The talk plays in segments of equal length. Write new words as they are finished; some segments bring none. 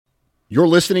You're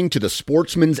listening to the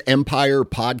Sportsman's Empire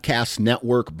Podcast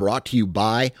Network, brought to you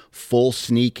by Full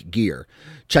Sneak Gear.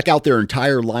 Check out their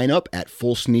entire lineup at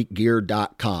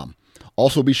fullsneakgear.com.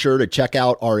 Also be sure to check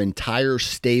out our entire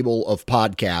stable of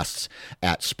podcasts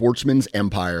at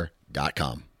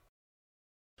sportsmansempire.com.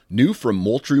 New from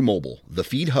Moultrie Mobile, the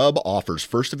Feed Hub offers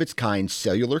first-of-its-kind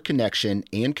cellular connection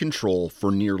and control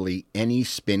for nearly any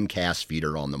spin cast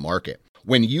feeder on the market.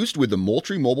 When used with the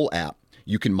Moultrie Mobile app,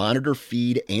 you can monitor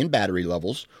feed and battery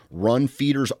levels, run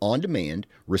feeders on demand,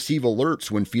 receive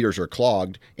alerts when feeders are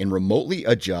clogged, and remotely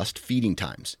adjust feeding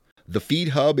times. The Feed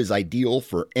Hub is ideal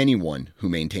for anyone who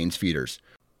maintains feeders.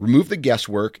 Remove the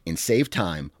guesswork and save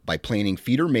time by planning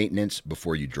feeder maintenance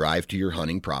before you drive to your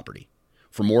hunting property.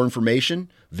 For more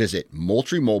information, visit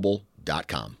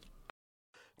MoultrieMobile.com.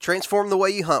 Transform the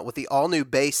way you hunt with the all-new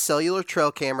base cellular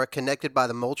trail camera connected by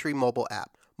the Moultrie Mobile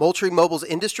app. Moultrie Mobile's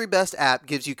industry-best app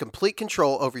gives you complete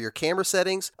control over your camera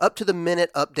settings,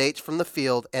 up-to-the-minute updates from the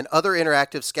field, and other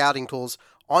interactive scouting tools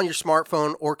on your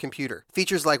smartphone or computer.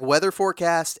 Features like weather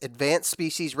forecast, advanced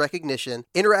species recognition,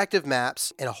 interactive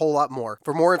maps, and a whole lot more.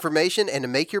 For more information and to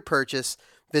make your purchase,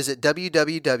 visit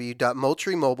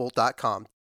www.moultriemobile.com.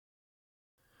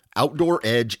 Outdoor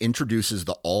Edge introduces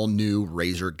the all-new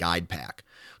Razor Guide Pack.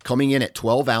 Coming in at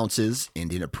 12 ounces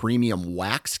and in a premium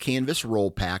wax canvas roll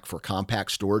pack for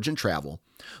compact storage and travel,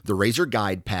 the Razor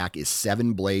Guide Pack is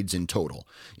 7 blades in total,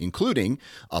 including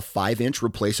a 5-inch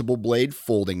replaceable blade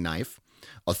folding knife,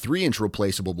 a 3-inch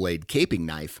replaceable blade caping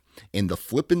knife, and the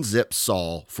flip and zip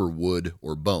saw for wood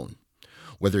or bone.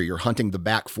 Whether you're hunting the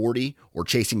back 40 or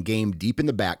chasing game deep in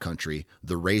the backcountry,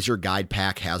 the Razor Guide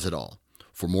Pack has it all.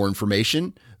 For more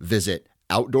information, visit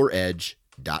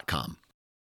OutdoorEdge.com.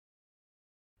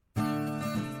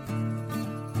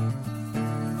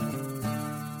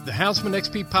 The Houndsman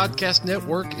XP Podcast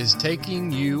Network is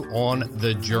taking you on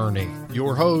the journey.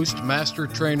 Your host, Master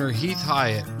Trainer Heath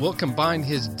Hyatt, will combine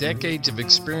his decades of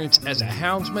experience as a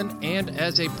houndsman and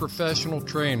as a professional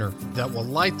trainer that will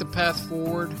light the path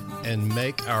forward and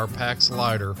make our packs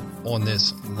lighter on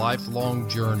this lifelong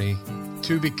journey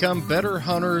to become better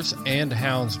hunters and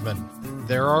houndsmen.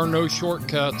 There are no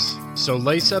shortcuts, so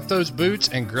lace up those boots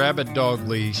and grab a dog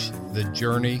leash. The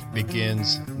journey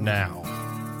begins now.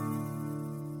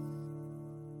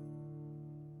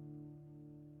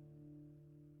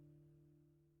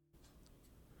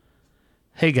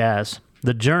 Hey guys,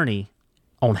 the journey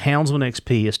on Houndsman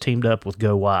XP is teamed up with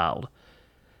Go Wild.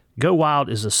 Go Wild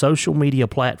is a social media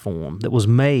platform that was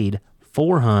made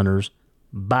for hunters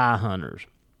by hunters.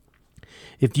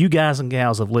 If you guys and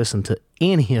gals have listened to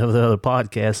any of the other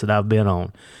podcasts that I've been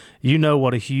on, you know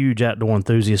what a huge outdoor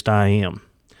enthusiast I am.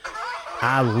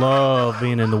 I love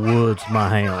being in the woods with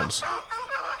my hounds.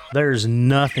 There's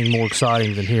nothing more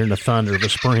exciting than hearing the thunder of a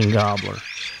spring gobbler.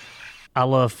 I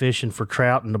love fishing for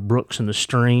trout in the brooks and the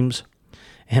streams,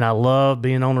 and I love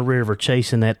being on the river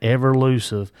chasing that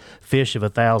ever-elusive fish of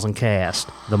 1,000 casts,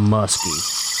 the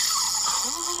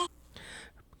muskie.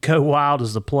 Go Wild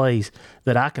is the place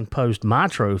that I can post my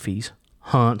trophies,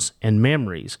 hunts, and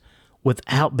memories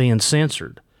without being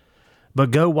censored.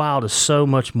 But Go Wild is so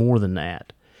much more than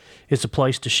that. It's a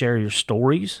place to share your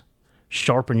stories,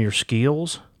 sharpen your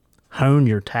skills, hone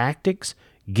your tactics,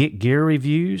 get gear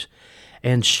reviews,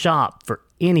 and shop for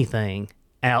anything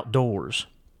outdoors.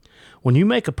 When you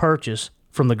make a purchase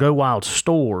from the Go Wild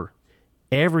store,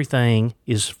 everything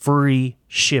is free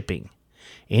shipping.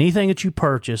 Anything that you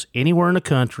purchase anywhere in the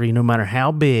country, no matter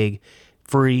how big,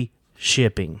 free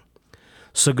shipping.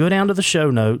 So go down to the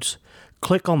show notes,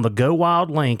 click on the Go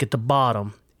Wild link at the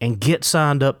bottom, and get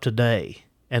signed up today.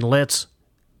 And let's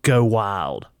go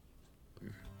wild.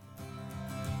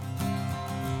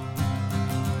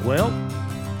 Well,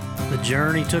 the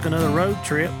journey took another road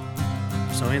trip.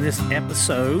 So in this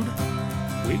episode,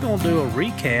 we're going to do a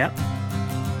recap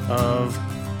of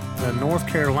the North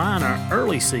Carolina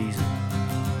early season.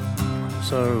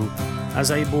 So I was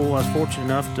fortunate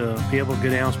enough to be able to go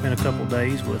down and spend a couple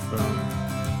days with,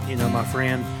 my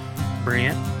friend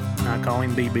Brent, and I call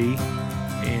him BB,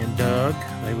 and Doug.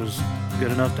 They was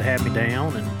good enough to have me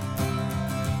down, and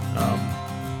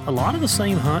a lot of the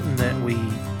same hunting that we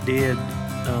did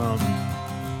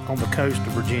on the coast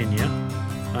of Virginia.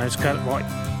 It's got like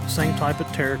same type of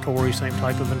territory, same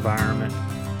type of environment.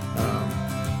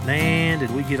 Man, did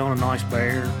we get on a nice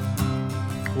bear.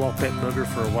 Walk that booger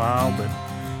for a while, but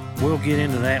we'll get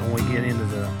into that when we get into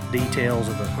the details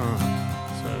of the hunt.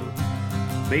 So,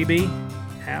 BB,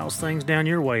 how's things down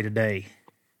your way today?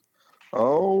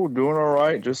 Oh, doing all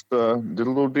right. Just did a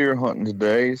little deer hunting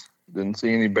today. Didn't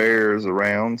see any bears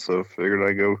around, so figured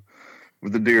I'd go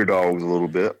with the deer dogs a little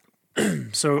bit.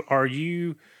 So are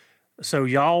you So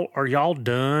are y'all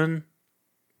done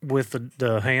with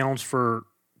the hounds for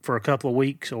a couple of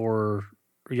weeks, or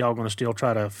are y'all going to still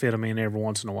try to fit them in every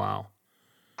once in a while?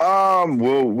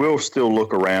 We'll still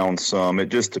look around some. It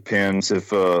just depends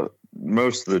if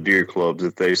most of the deer clubs,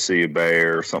 if they see a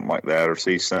bear or something like that, or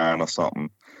see sign of something,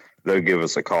 they'll give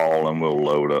us a call and we'll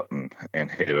load up and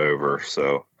head over.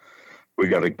 So we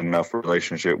got a good enough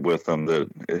relationship with them that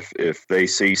if they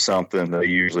see something, they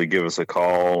usually give us a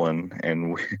call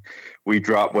and we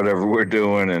drop whatever we're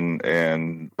doing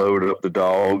and load up the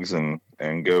dogs and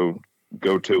go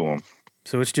to them.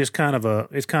 So it's just kind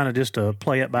of just a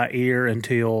play it by ear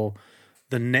until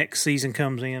the next season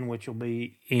comes in, which will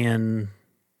be in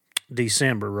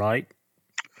December, right?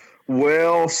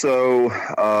 Well, so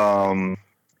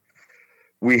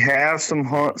we have some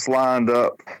hunts lined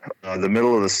up. The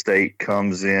middle of the state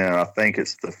comes in. I think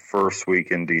it's the first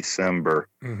week in December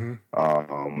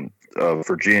of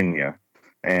Virginia,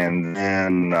 and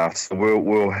then so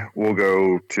we'll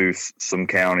go to some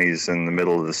counties in the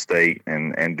middle of the state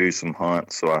and do some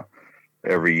hunts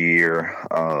every year,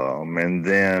 and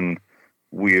then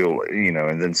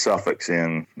and then Suffolk's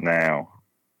in now,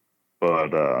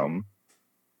 but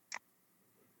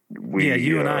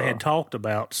you and I had talked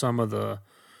about some of the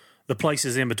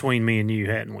places in between me and you,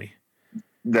 hadn't we?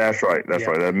 That's right. That's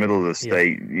right. That middle of the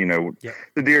state,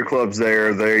 the deer clubs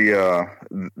there,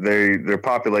 their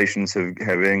populations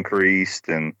have increased,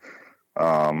 and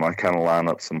I kind of line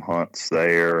up some hunts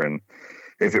there. And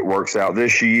if it works out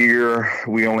this year,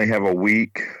 we only have a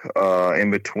week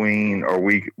in between, or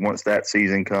once that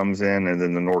season comes in, and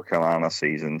then the North Carolina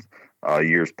season.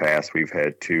 Years past, we've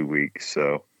had 2 weeks.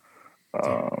 So,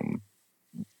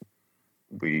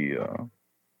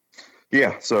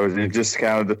 so it just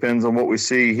kind of depends on what we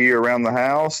see here around the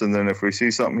house. And then if we see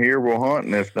something here, we'll hunt.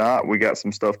 And if not, we got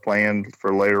some stuff planned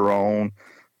for later on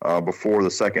before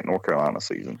the second North Carolina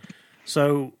season.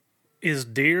 So is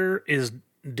deer,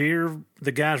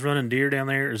 the guys running deer down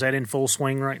there, is that in full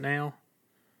swing right now?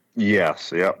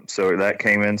 Yes. Yep. So that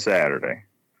came in Saturday.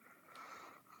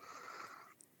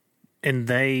 And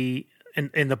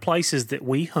the places that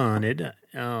we hunted,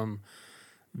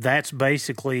 that's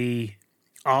basically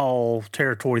all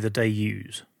territory that they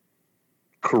use.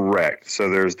 Correct. So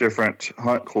there's different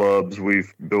hunt clubs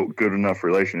we've built good enough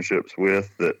relationships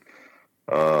with that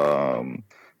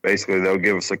basically they'll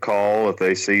give us a call if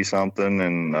they see something,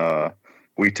 and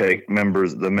we take the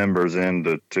members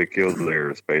in to kill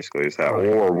theirs, basically is how,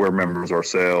 or we're members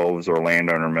ourselves or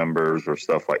landowner members or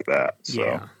stuff like that.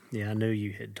 So. Yeah, I knew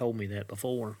you had told me that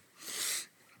before.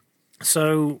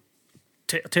 So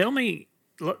tell me,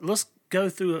 let's go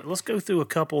through a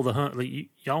couple of the hunt.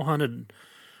 Y'all hunted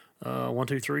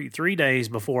 3 days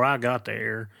before I got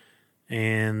there,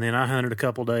 and then I hunted a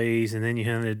couple days, and then you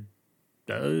hunted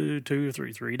 2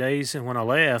 or 3 days. And when I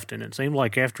left, and it seemed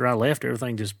like after I left,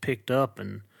 everything just picked up,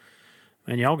 and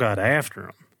y'all got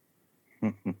after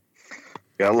them.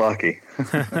 Got lucky.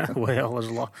 Well, there's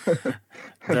a lot.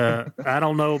 I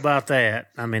don't know about that.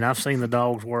 I mean, I've seen the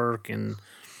dogs work, and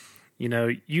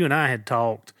you and I had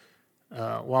talked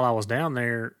while I was down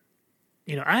there.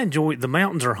 I enjoy the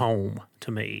mountains are home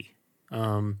to me.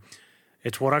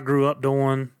 It's what I grew up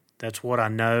doing. That's what I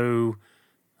know.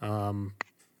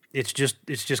 It's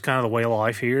just kind of the way of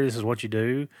life here. This is what you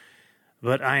do.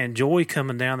 But I enjoy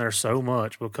coming down there so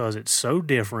much because it's so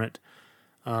different.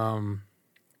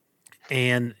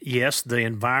 And yes, the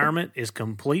environment is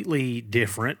completely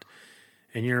different.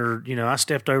 And I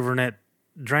stepped over in that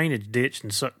drainage ditch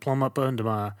and sucked plumb up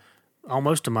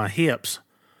almost to my hips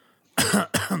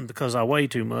because I weigh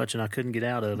too much and I couldn't get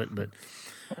out of it. But,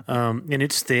 and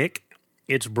it's thick,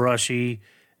 it's brushy,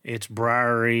 it's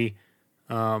briary.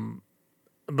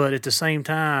 But at the same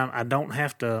time, I don't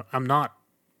have to, I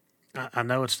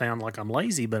know it sounds like I'm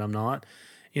lazy, but I'm not.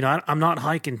 I'm not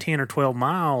hiking 10 or 12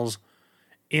 miles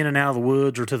in and out of the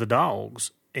woods or to the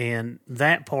dogs. And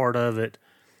that part of it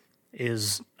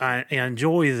is, I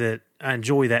enjoy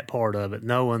that part of it,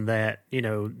 knowing that,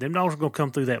 them dogs are going to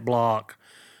come through that block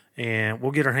and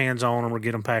we'll get our hands on them or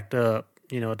get them packed up.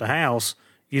 At the house,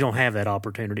 you don't have that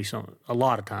opportunity a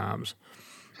lot of times.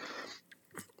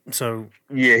 So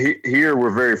yeah, here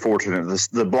we're very fortunate.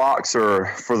 The blocks are,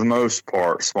 for the most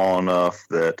part, small enough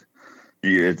that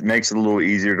it makes it a little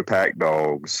easier to pack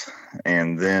dogs.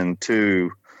 And then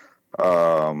too,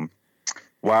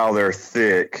 while they're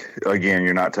thick, again,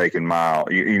 you're not taking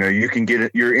mile. You can get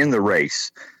it. You're in the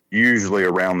race usually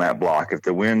around that block. If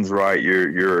the wind's right,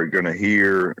 you're going to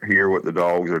hear what the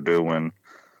dogs are doing,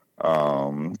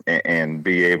 and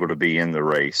be able to be in the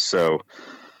race. So,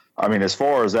 I mean, as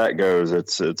far as that goes,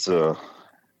 it's a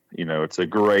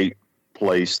great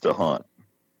place to hunt.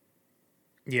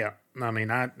 Yeah, I mean,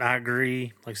 I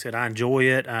agree. Like I said, I enjoy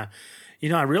it. I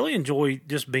really enjoy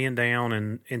just being down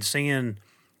and seeing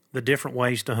the different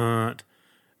ways to hunt.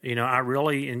 I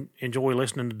really enjoy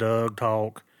listening to Doug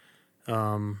talk.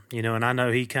 And I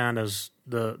know he kind of's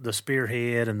the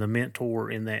spearhead and the mentor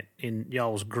in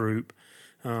y'all's group.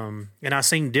 And I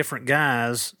seen different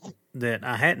guys that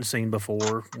I hadn't seen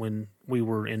before when we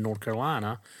were in North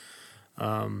Carolina.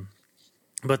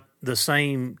 But the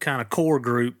same kind of core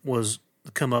group was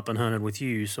come up and hunted with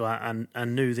you, so I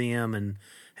knew them and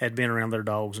had been around their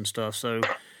dogs and stuff. So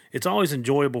it's always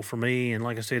enjoyable for me, and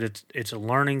like I said, it's a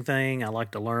learning thing. I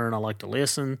like to learn. I like to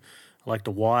listen. I like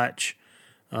to watch,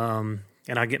 and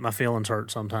I get my feelings hurt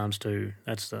sometimes too.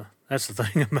 That's the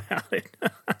thing about it.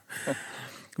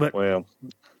 But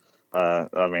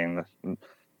I mean,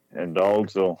 and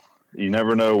dogs you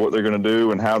never know what they're going to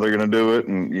do and how they're going to do it,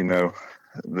 and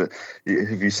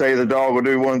if you say the dog will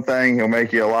do one thing, he'll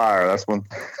make you a liar. That's one.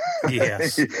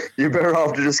 Yes. You're better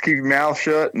off to just keep your mouth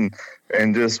shut and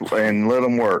let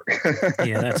them work.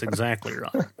 Yeah, that's exactly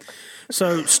right.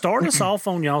 So start us off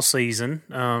on y'all season.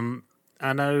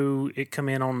 I know it come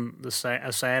in on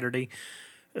a Saturday.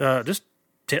 Just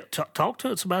talk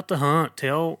to us about the hunt.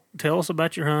 Tell us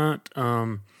about your hunt.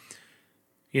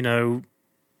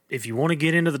 If you want to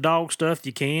get into the dog stuff,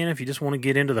 you can. If you just want to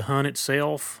get into the hunt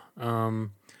itself, the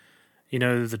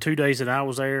 2 days that I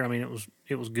was there, I mean,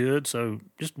 it was good. So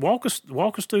just walk us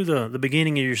through the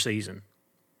beginning of your season.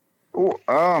 So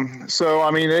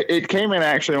I mean, it came in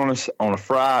actually on a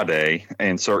Friday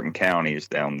in certain counties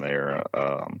down there.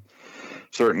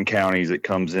 Certain counties it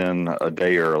comes in a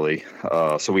day early.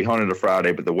 So we hunted a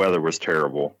Friday, but the weather was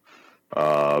terrible.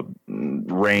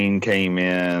 Rain came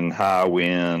in, high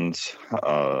winds.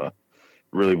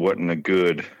 Really wasn't a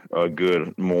good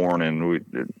morning.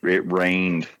 It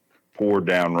rained, poured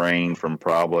down rain from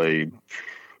probably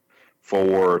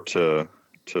 4 to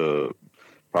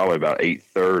probably about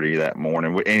 8:30 that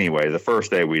morning. Anyway, the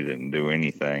first day we didn't do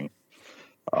anything.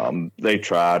 They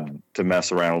tried to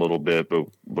mess around a little bit,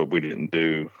 but we didn't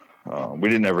do. We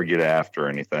didn't ever get after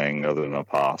anything other than a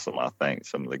possum. I think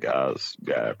some of the guys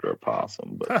got after a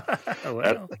possum, but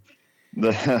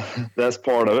that's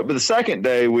part of it. But the second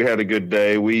day we had a good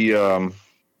day. We ended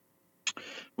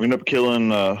up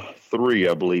killing 3,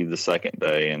 I believe, the second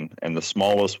day, and the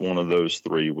smallest one of those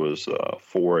 3 was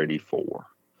 484.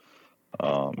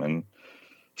 And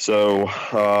so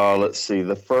let's see.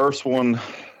 The first one,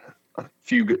 a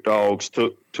few good dogs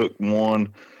took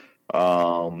one.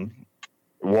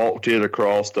 Walked it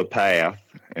across the path,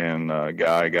 and a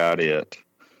guy got it.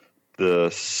 The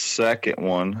second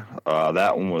one,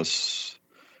 that one was,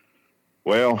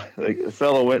 the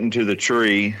fellow went into the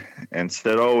tree and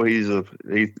said,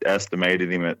 he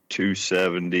estimated him at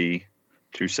 270,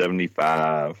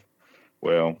 275.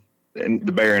 Well, and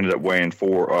the bear ended up weighing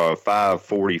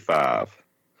 545.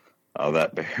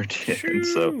 That bear did. And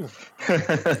so,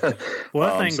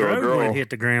 well, that thing drove when it hit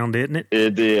the ground, didn't it?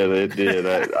 It did.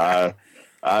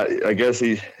 I guess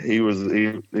he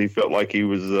felt like he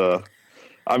was.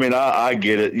 I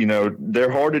get it.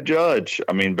 They're hard to judge.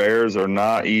 I mean, bears are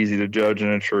not easy to judge in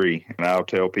a tree, and I'll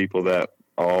tell people that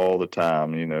all the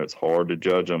time. It's hard to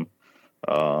judge them.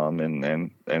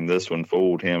 And this one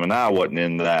fooled him, and I wasn't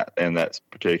in that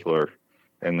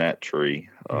tree.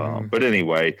 But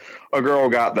anyway, a girl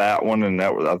got that one, and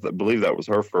that was, I believe that was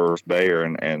her first bear,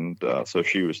 and so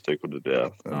she was tickled to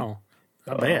death. And,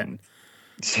 I bet.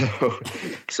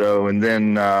 So, and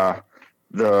then the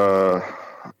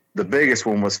biggest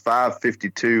one was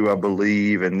 552, I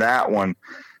believe, and that one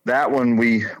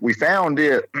we found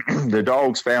it. The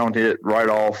dogs found it right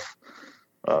off.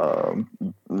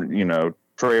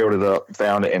 Trailed it up,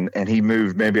 found it, and he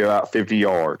moved maybe about 50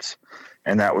 yards,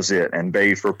 and that was it. And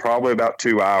bayed for probably about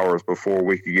 2 hours before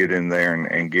we could get in there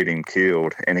and get him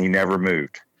killed, and he never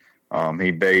moved.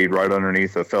 He bayed right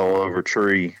underneath a fell over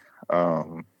tree.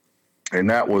 And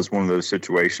that was one of those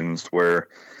situations where,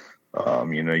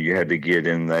 you had to get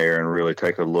in there and really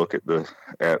take a look at the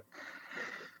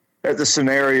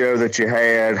scenario that you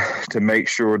had to make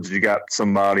sure that you got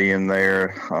somebody in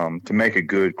there to make a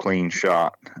good, clean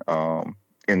shot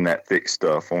in that thick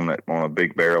stuff on a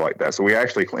big bear like that. So we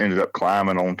actually ended up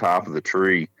climbing on top of the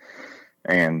tree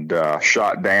and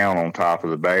shot down on top of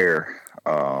the bear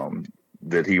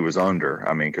that he was under.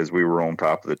 I mean, because we were on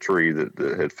top of the tree that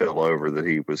had fell over, that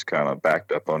he was kind of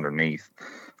backed up underneath.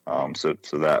 So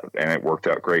that, and it worked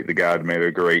out great. The guy made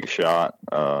a great shot,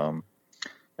 and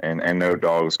no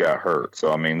dogs got hurt.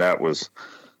 So I mean, that was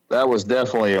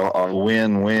definitely a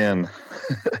win-win,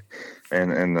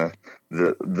 and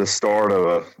the start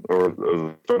of a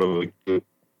good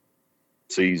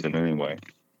season anyway.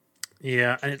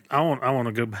 Yeah, and I want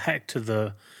to go back to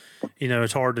the,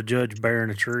 it's hard to judge bear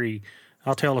in a tree.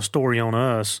 I'll tell a story on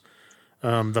us.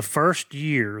 The first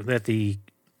year that the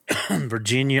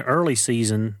Virginia early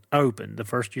season opened, the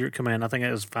first year it came in, I think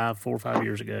that was 4 or 5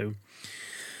 years ago.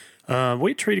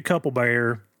 We treated a couple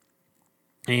bear,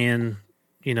 and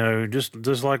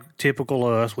just like typical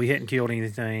us, we hadn't killed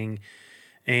anything,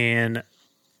 and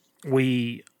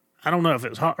I don't know if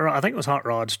it was I think it was Hot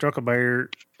Rod struck a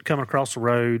bear coming across the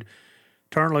road,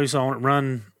 turned loose on it,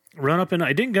 run up in.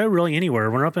 It didn't go really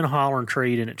anywhere. Went up in a hollering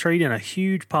tree, and it treed in a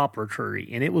huge poplar tree,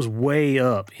 and it was way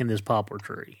up in this poplar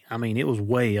tree. I mean, it was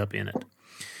way up in it.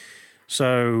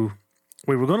 So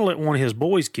we were going to let one of his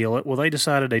boys kill it. Well, they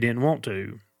decided they didn't want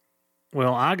to.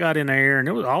 Well, I got in there, and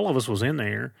all of us was in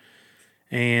there,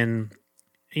 and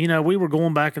we were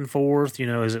going back and forth.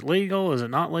 Is it legal? Is it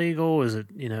not legal? Is it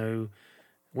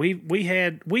We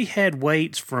had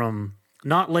weights from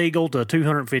not legal to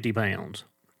 250 pounds.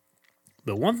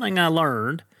 But one thing I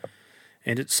learned,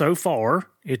 and it's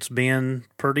been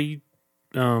pretty,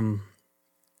 it's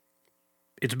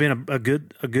been a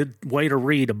good way to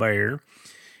read a bear,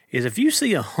 is if you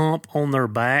see a hump on their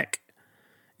back,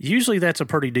 usually that's a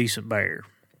pretty decent bear.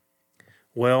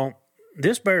 Well,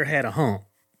 this bear had a hump.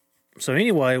 So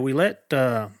anyway, we let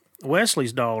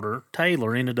Wesley's daughter,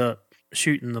 Taylor, ended up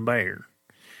shooting the bear.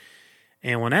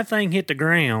 And when that thing hit the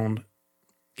ground,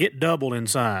 it doubled in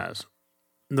size.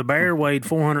 The bear weighed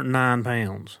 409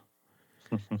 pounds.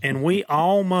 And we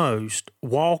almost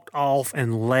walked off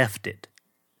and left it.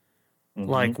 Mm-hmm.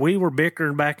 Like, we were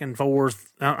bickering back and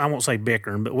forth. I won't say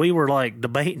bickering, but we were like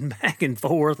debating back and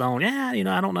forth on,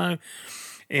 I don't know.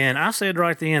 And I said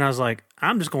right then, I was like,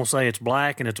 I'm just going to say it's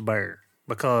black and it's a bear.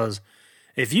 Because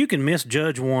if you can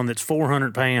misjudge one that's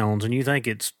 400 pounds and you think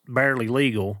it's barely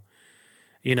legal,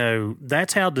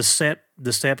 that's how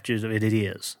deceptive it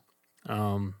is.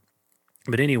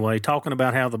 But anyway, talking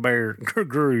about how the bear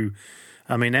grew,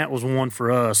 I mean, that was one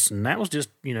for us. And that was just,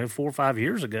 4 or 5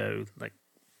 years ago. Like,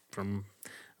 from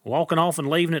walking off and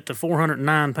leaving it to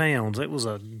 409 pounds, it was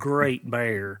a great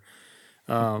bear.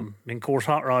 And of course,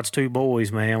 Hot Rod's two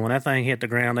boys, man, when that thing hit the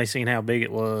ground, they seen how big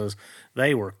it was.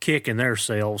 They were kicking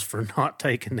themselves for not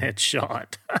taking that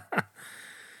shot.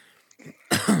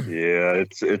 Yeah,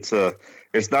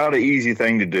 it's not an easy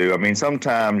thing to do. I mean,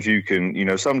 sometimes you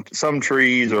can, some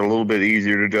trees are a little bit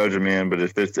easier to judge them in, but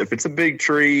if it's a big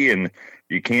tree and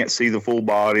you can't see the full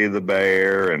body of the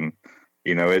bear, and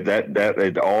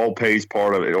it all plays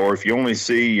part of it. Or if you only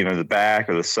see the back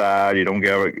or the side, you don't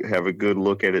have a good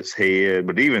look at its head.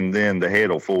 But even then, the head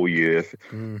will fool you if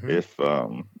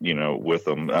with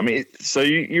them. I mean, so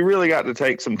you really got to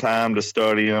take some time to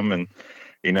study them, and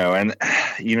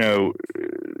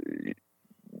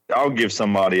I'll give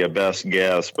somebody a best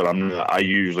guess, but I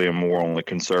usually am more on the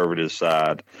conservative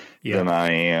side than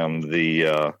I am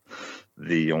the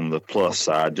on the plus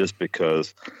side, just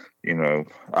because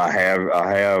I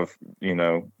have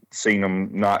seen them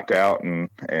knocked out and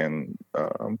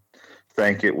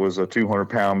think it was a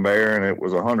 200-pound bear and it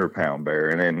was a 100-pound bear,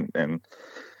 and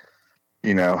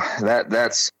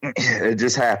that's it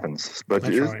just happens, but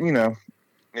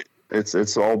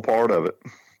it's all part of it.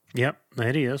 Yep,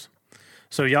 that is.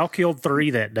 So y'all killed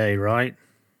 3 that day, right?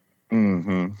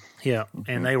 Mm-hmm. Yeah,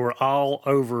 and they were all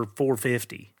over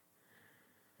 450.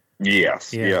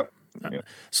 Yes. Yeah. Yep.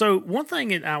 So one thing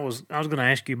that I was going to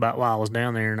ask you about while I was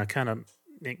down there, and I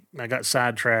got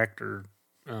sidetracked or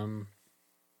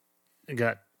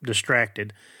got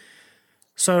distracted.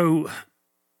 So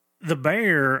the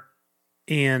bear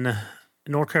in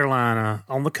North Carolina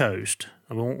on the coast,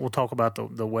 we'll talk about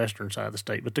the western side of the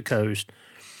state, but the coast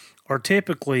are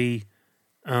typically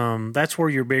that's where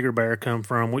your bigger bear come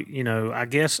from. I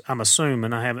guess I'm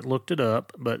assuming, I haven't looked it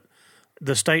up, but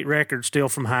the state record's still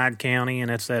from Hyde County, and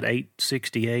that's that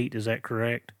 868. Is that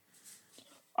correct?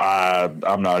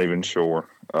 I'm not even sure.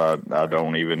 I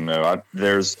don't even know.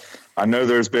 I know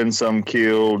there's been some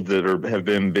killed that have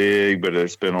been big, but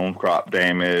it's been on crop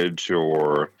damage,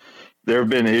 or there have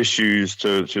been issues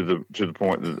to the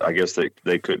point that I guess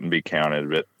they couldn't be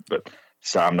counted. But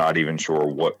so I'm not even sure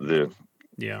what the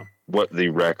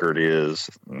record is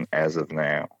as of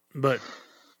now. But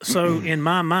so in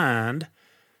my mind,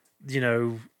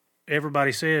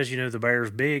 everybody says, the bear's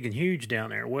big and huge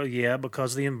down there. Well, yeah,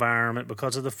 because of the environment,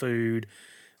 because of the food,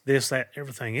 this, that,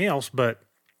 everything else. But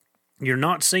you're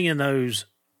not seeing those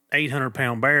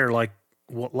 800-pound bear like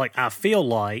I feel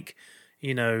like,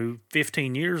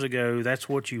 15 years ago, that's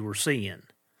what you were seeing.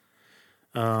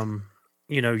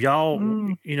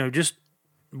 Y'all, just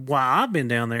while I've been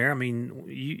down there, I mean,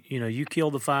 you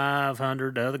killed the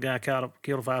 500, the other guy killed a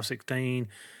 516,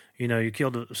 you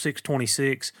killed a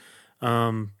 626.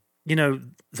 You know,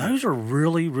 those are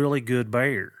really, really good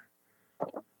bear.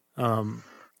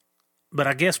 But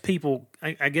I guess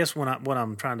I guess what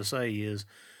I'm trying to say is,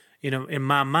 you know, in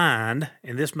my mind,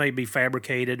 and this may be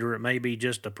fabricated or it may be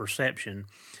just a perception,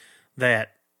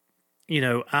 that, you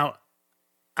know,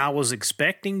 I was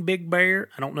expecting big bear.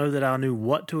 I don't know that I knew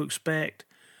what to expect,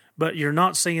 but you're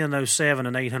not seeing those 700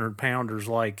 and 800 pounders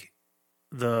like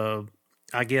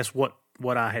I guess what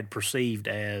I had perceived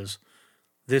as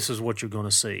this is what you're going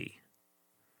to see.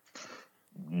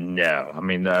 No, I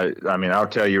mean, I'll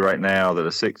tell you right now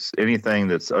that anything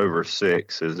that's over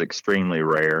 6 is extremely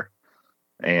rare.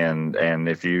 And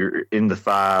if you're in the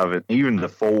 5 and even the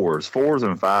 4s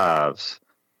and 5s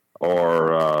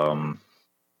are,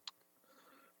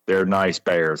 they're nice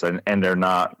bears, and they're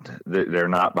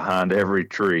not behind every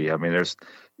tree. I mean,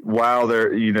 while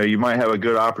they're, you know, you might have a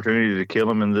good opportunity to kill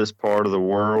them in this part of the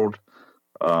world,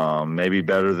 maybe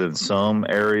better than some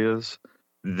areas.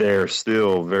 They're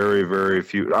still very, very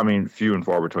few. I mean, few and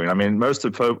far between. I mean, most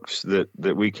of the folks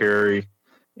that we carry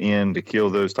in to kill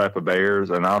those type of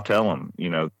bears, and I'll tell them, you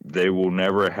know, they will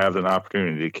never have an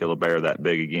opportunity to kill a bear that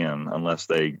big again unless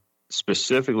they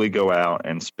specifically go out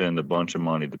and spend a bunch of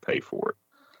money to pay for it.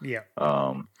 Yeah.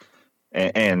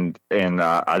 And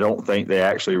I don't think they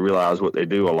actually realize what they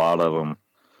do. A lot of them,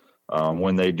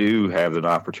 when they do have an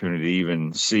opportunity to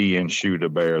even see and shoot a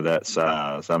bear that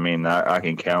size. I mean, I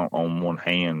can count on one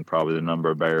hand probably the number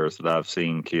of bears that I've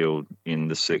seen killed in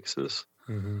the 6s.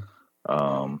 Mm-hmm.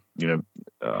 You know,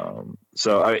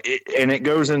 so it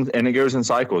goes in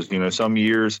cycles. You know, some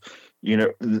years, you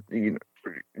know,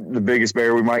 the biggest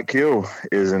bear we might kill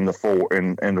is in the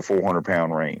 400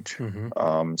 pound range.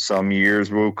 Mm-hmm. Some years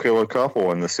we'll kill a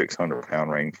couple in the 600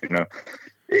 pound range. You know,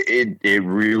 it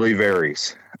really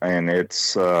varies, and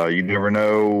it's you never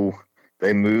know.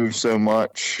 They move so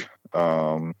much,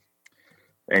 and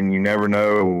you never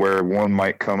know where one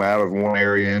might come out of one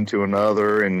area into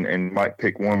another, and might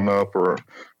pick one up, or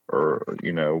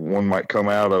you know, one might come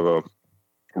out of a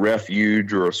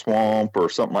refuge or a swamp or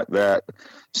something like that,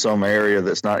 some area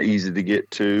that's not easy to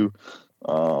get to.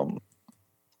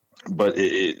 But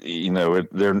you know,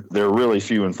 they're really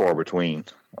few and far between.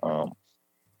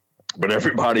 But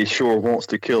everybody sure wants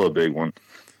to kill a big one.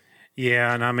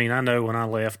 Yeah, and I mean, I know when I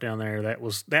left down there, that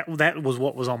was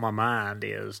what was on my mind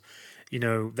is, you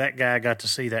know, that guy got to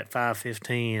see that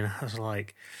 515. I was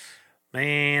like,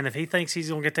 man, if he thinks he's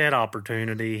going to get that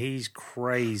opportunity, he's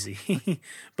crazy.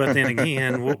 But then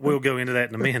again, we'll go into that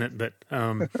in a minute. But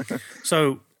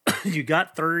so you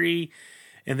got 3,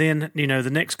 and then, you know, the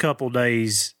next couple of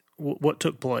days, what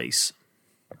took place?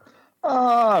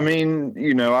 I mean,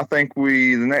 you know, I think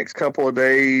the next couple of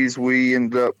days we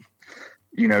ended up,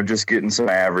 you know, just getting some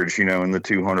average, you know, in the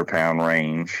 200 pound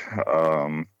range.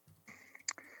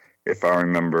 If I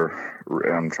remember,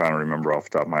 I'm trying to remember off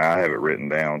the top of my head. I have it written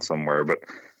down somewhere, but,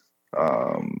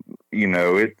 you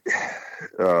know,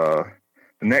 the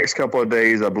next couple of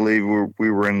days, I believe we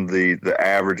were in the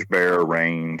average bear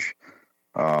range.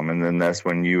 And then that's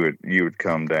when you would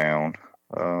come down.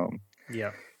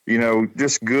 Yeah. You know,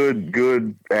 just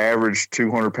good average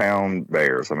 200 pound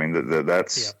bears. I mean,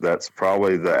 that's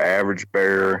probably the average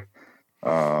bear.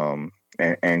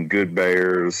 And good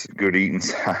bears, good eating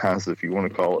size, if you want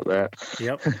to call it that.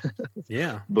 Yep.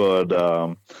 Yeah. But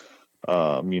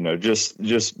you know, just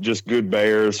good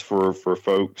bears for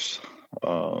folks.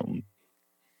 You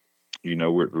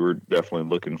know, we're definitely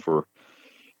looking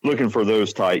for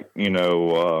those type, you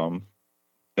know,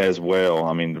 as well.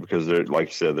 I mean, because there, like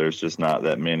you said, there's just not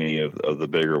that many of the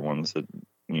bigger ones that,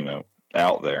 you know,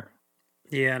 out there.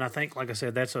 Yeah, and I think, like I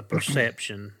said, that's a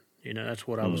perception. You know, that's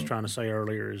what I was trying to say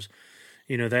earlier is,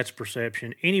 you know, that's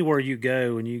perception. Anywhere you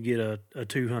go and you get a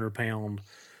 200 pound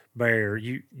bear,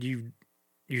 you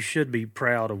should be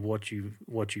proud of what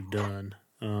you've done.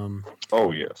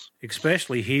 Oh yes,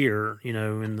 especially here, you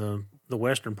know, in the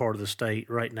western part of the state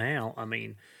right now. I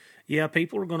mean, yeah,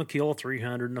 people are going to kill a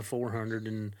 300 and a 400,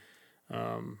 and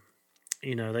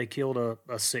you know, they killed a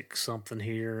 6 something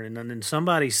here, and then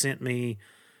somebody sent me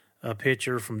a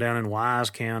picture from down in Wise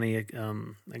County.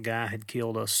 A guy had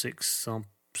killed a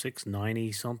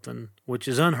 690 something, which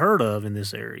is unheard of in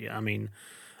this area. I mean,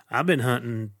 I've been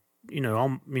hunting, you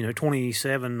know,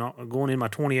 27, going in my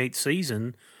 28th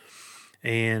season,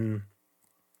 and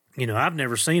you know, I've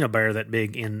never seen a bear that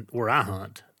big in where I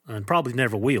hunt, and probably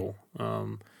never will.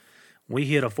 We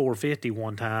hit a 450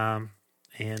 one time,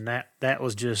 and that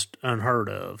was just unheard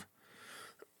of.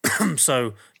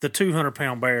 So the 200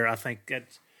 pound bear, I think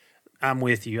I'm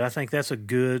with you. I think that's a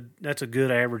good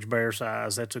average bear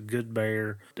size. That's a good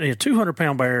bear. A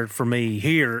 200-pound bear for me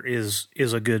here is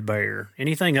a good bear.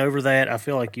 Anything over that, I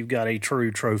feel like you've got a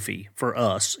true trophy for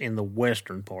us in the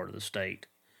western part of the state.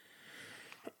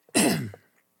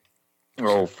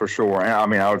 Oh, for sure. I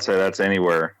mean, I would say that's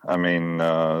anywhere. I mean,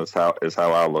 is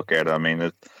how I look at it. I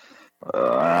mean,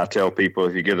 I tell people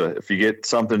if you get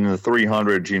something in the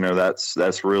 300s,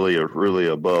 that's really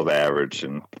above average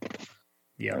and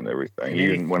everything.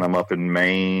 Even when I'm up in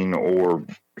Maine or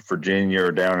Virginia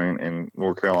or down in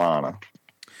North Carolina.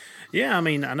 Yeah, I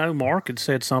mean, I know Mark had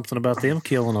said something about them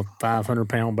killing a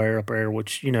 500-pound bear up there,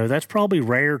 which that's probably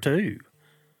rare too.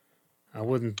 I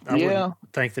wouldn't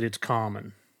think that it's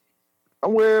common.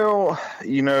 Well,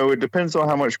 it depends on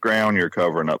how much ground you're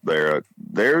covering up there.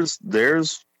 There's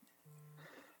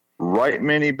right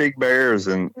many big bears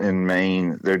in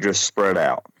Maine. They're just spread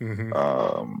out.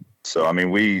 Mm-hmm. So I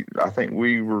mean, I think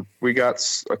we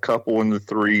got a couple in the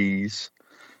 3s.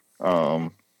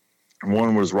 One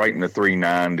was right in the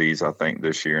 390s, I think,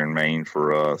 this year in Maine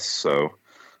for us. So,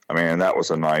 I mean, that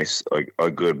was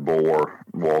a good boar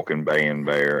walking baying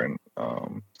bear. And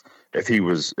if he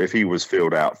was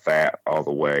filled out fat all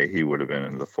the way, he would have been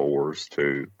in the 4s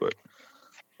too. But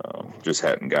just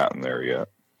hadn't gotten there yet.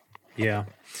 Yeah.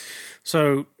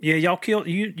 So yeah, y'all killed.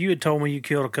 You had told me you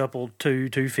killed a couple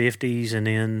 250s, and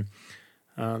then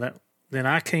then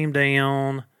I came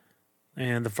down,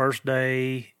 and the first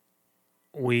day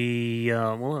we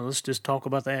let's just talk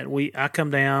about that. I come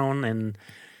down and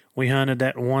we hunted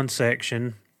that one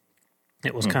section.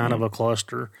 It was kind of a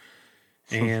cluster,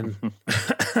 and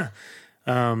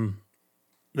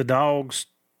the dogs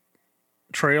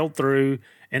trailed through.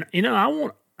 And I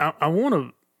want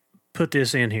to put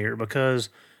this in here because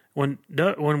when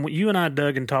you and I,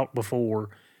 Doug, and talked before,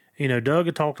 Doug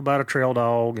had talked about a trail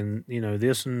dog and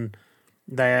this and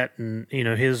that, and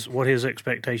what his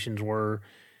expectations were,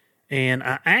 and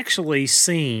I actually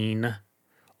seen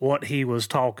what he was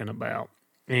talking about,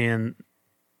 and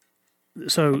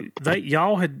so Doug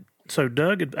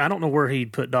had, I don't know where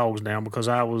he'd put dogs down because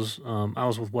I was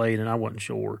with Wade and I wasn't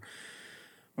sure,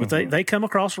 but they come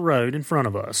across the road in front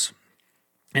of us,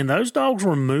 and those dogs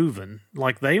were moving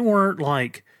like they weren't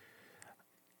like.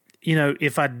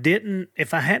 If I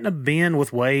hadn't have been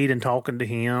with Wade and talking to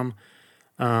him,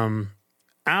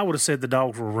 I would have said the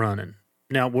dogs were running.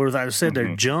 Now, where I said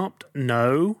they jumped,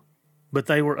 no, but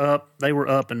they were up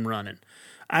and running.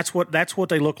 That's what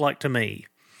they look like to me.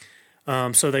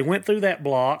 So they went through that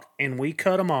block and we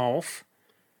cut them off.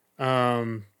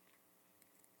 And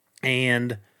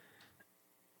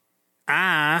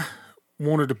I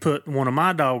wanted to put one of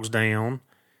my dogs down.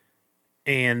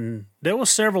 And there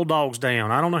was several dogs down.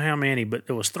 I don't know how many, but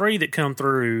there was 3 that come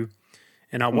through.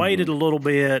 And I waited a little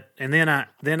bit, and then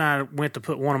I went to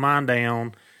put one of mine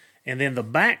down, and then the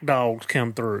back dogs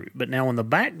come through. But now when the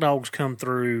back dogs come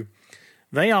through,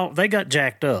 they got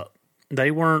jacked up. They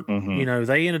weren't,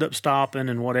 they ended up stopping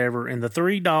and whatever. And the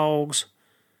 3 dogs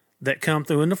that come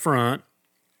through in the front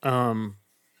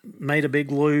made a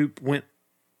big loop, went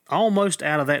almost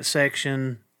out of that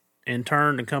section, and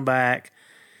turned and come back.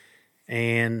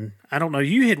 And I don't know,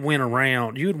 you had went on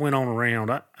around.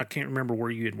 I can't remember where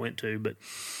you had went to, but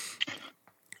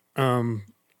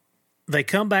they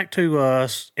come back to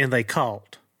us and they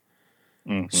caught.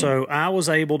 Mm-hmm. So I was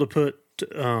able to put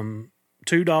 2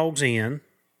 dogs in.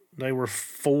 They were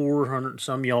 400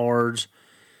 some yards.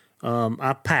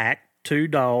 I packed 2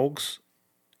 dogs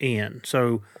in.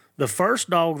 So the first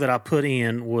dog that I put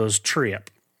in was Trip.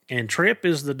 And Trip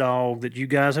is the dog that you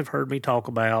guys have heard me talk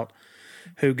about,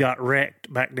 who got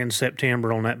wrecked back in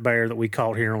September on that bear that we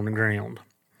caught here on the ground.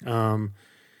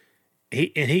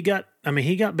 He got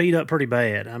beat up pretty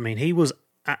bad. I mean, he was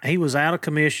out of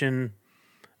commission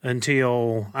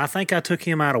until I think I took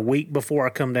him out a week before I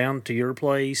come down to your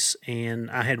place,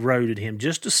 and I had roaded him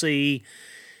just to see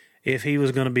if he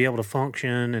was going to be able to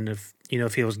function and if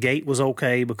his gait was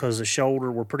okay, because the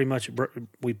shoulder we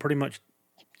pretty much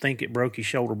think it broke his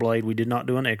shoulder blade. We did not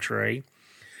do an X-ray.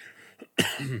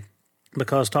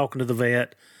 Because talking to the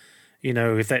vet,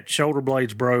 if that shoulder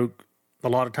blade's broke, a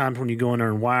lot of times when you go in there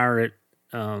and wire it,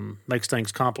 makes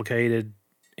things complicated.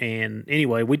 And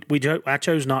anyway, I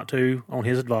chose not to on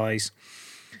his advice,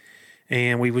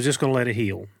 and we was just going to let it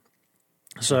heal.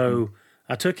 So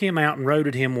I took him out and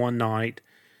roaded him one night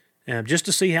just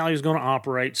to see how he was going to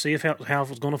operate, see how it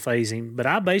was going to phase him. But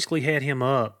I basically had him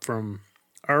up from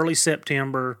early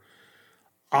September,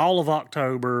 all of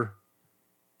October,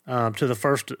 to the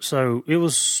first, so it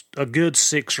was a good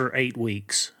 6 or 8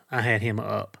 weeks I had him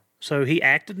up. So he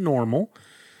acted normal.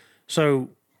 So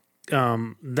I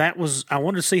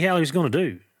wanted to see how he was going to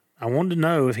do. I wanted to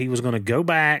know if he was going to go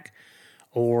back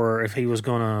or if he was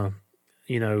going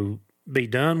to, be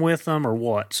done with them or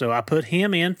what. So I put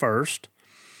him in first,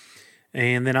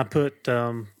 and then I put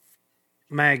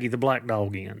Maggie, the black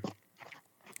dog, in.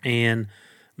 And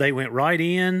they went right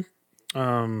in,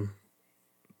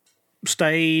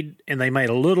 stayed, and they made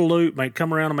a little loop,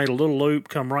 come around and made a little loop,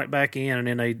 come right back in, and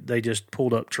then they just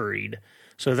pulled up treed.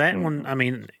 So that one, I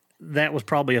mean, that was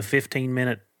probably a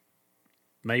 15-minute,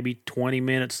 maybe 20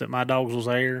 minutes that my dogs was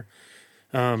there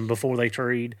before they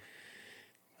treed.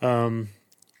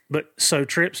 But so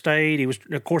Trip stayed.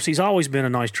 Of course, he's always been a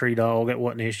nice tree dog. That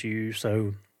wasn't an issue.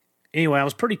 So anyway, I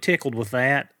was pretty tickled with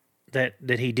that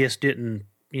he just didn't,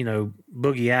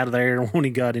 boogie out of there when he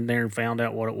got in there and found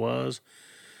out what it was.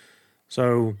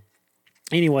 So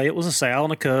anyway, it was a sow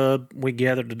and a cub. We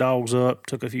gathered the dogs up,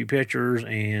 took a few pictures,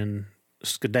 and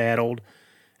skedaddled.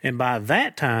 And by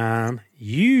that time,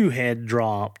 you had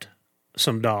dropped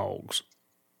some dogs.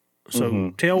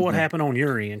 So tell what happened on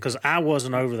your end, because I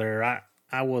wasn't over there.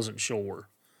 I wasn't sure.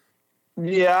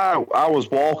 Yeah, I was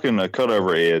walking a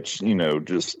cutover edge,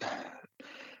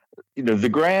 the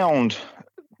ground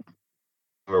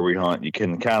where we hunt, you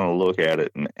can kind of look at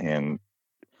it and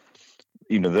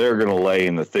they're going to lay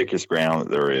in the thickest ground that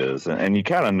there is. And you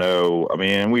kind of know, I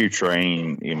mean, we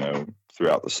train,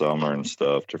 throughout the summer and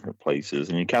stuff, different places,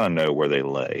 and you kind of know where they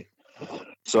lay.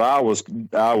 So I was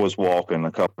walking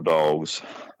a couple of dogs,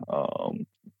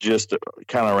 just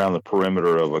kind of around the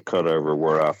perimeter of a cutover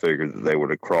where I figured that they would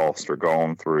have crossed or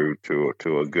gone through to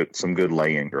some good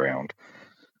laying ground.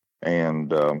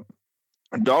 And a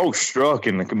dog struck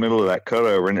in the middle of that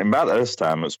cutover, and about this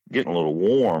time it was getting a little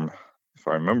warm, if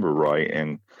I remember right,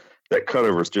 and that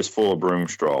cutover is just full of broom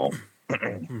straw.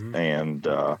 And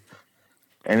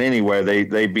anyway,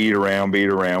 they beat around with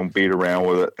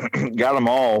it, got them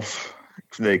off.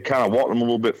 They kind of walked them a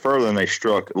little bit further, and they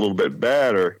struck a little bit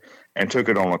better and took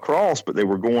it on across, but they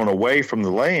were going away from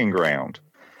the laying ground.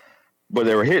 But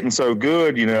they were hitting so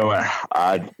good,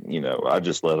 I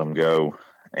just let them go.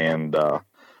 And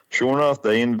sure enough,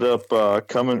 they ended up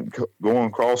crossing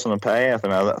the path.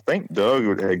 And I think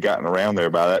Doug had gotten around there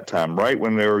by that time, right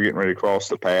when they were getting ready to cross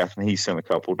the path, and he sent a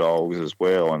couple dogs as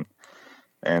well.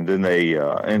 And then they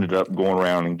ended up going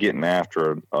around and getting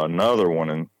after another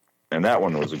one, and that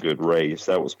one was a good race.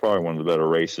 That was probably one of the better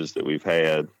races that we've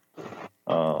had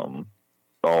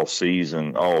all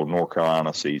season, all North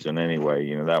Carolina season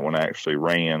anyway. That one actually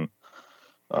ran,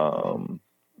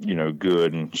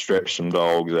 good and stretched some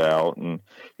dogs out. And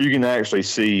you can actually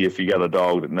see if you got a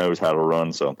dog that knows how to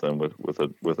run something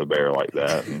with a bear like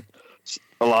that. And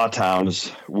a lot of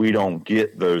times we don't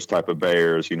get those type of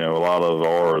bears. A lot of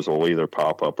ours will either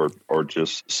pop up or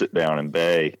just sit down and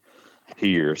bay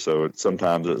here. So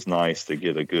sometimes it's nice to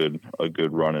get a good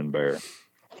running bear.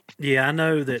 Yeah, I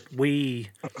know that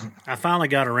I finally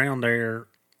got around there,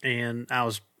 and I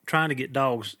was trying to get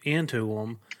dogs into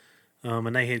them,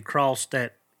 and they had crossed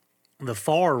the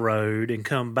far road and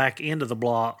come back into the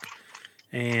block,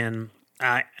 and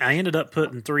I ended up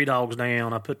putting 3 dogs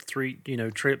down. I put 3,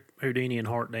 Trip, Houdini, and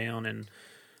Hart down, and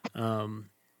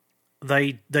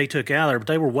they took out there, but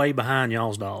they were way behind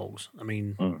y'all's dogs. I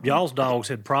mean, y'all's dogs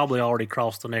had probably already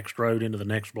crossed the next road into the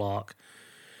next block.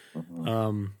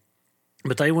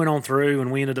 But they went on through,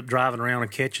 and we ended up driving around and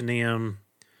catching them,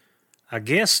 I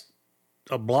guess,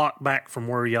 a block back from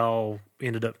where y'all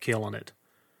ended up killing it.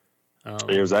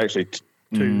 It was actually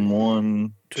two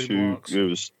blocks. It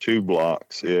was 2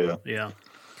 blocks, yeah. Yeah.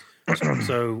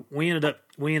 So we ended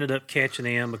up catching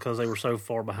them because they were so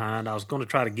far behind. I was going to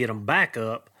try to get them back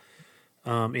up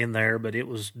in there, but it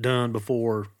was done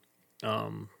before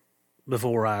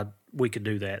we could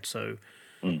do that. So.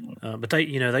 But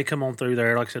they come on through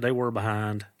there. Like I said, they were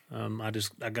behind. I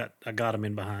got them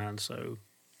in behind. So,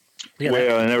 yeah.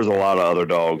 Well, and there was a lot of other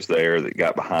dogs there that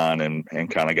got behind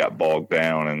and kind of got bogged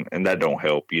down, and that don't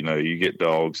help. You get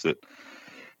dogs that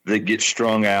get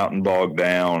strung out and bogged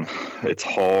down. It's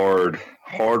hard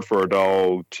for a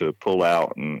dog to pull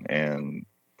out and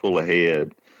pull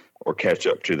ahead or catch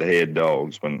up to the head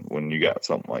dogs when you got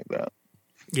something like that.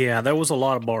 Yeah, there was a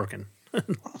lot of barking.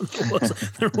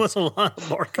 there was a lot of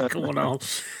barking going on.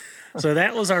 So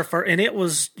that was our first, and it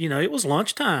was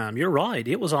lunchtime. You're right.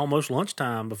 It was almost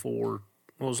lunchtime before,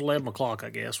 it was 11 o'clock, I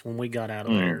guess, when we got out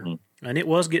of there. And it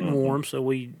was getting warm, so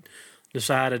we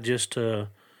decided just to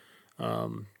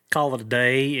call it a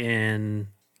day, and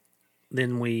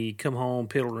then we come home,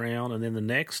 piddled around, and then the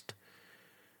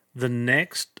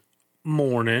next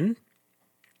morning,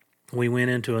 we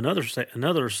went into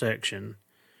another section.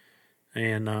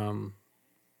 And,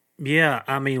 yeah,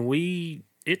 I mean, we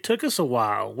it took us a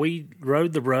while. We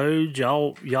rode the roads.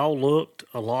 Y'all looked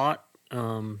a lot.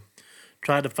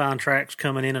 Tried to find tracks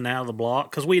coming in and out of the block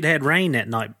because we'd had rain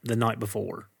the night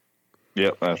before.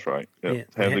 Yep, that's right. Yep. Yeah.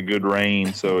 Had the good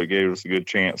rain, so it gave us a good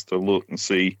chance to look and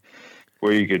see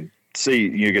where you could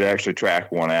actually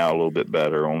track one out a little bit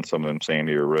better on some of them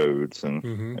sandier roads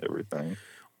and everything.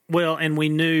 Well, and we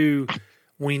knew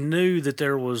that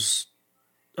there was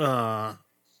a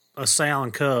sow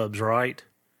and cubs, right?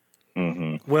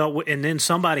 Mm-hmm. Well, and then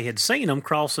somebody had seen them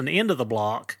crossing into the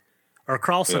block or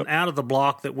crossing out of the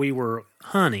block that we were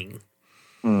hunting.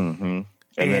 Mm-hmm.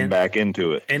 And then back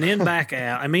into it. And then back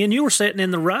out. I mean, you were sitting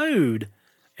in the road,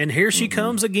 and here she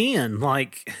comes again.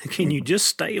 Like, can you just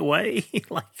stay away?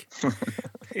 Like,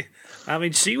 I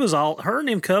mean, her and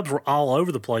them cubs were all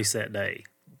over the place that day.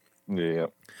 Yeah.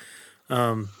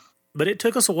 But it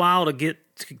took us a while to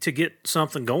get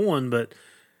something going. But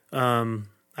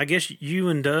I guess you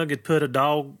and Doug had put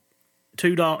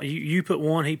two dogs. You put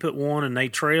one, he put one, and they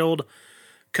trailed,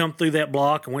 come through that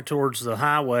block and went towards the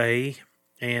highway.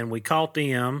 And we caught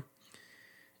them,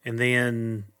 and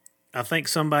then I think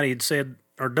somebody had said,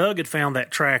 or Doug had found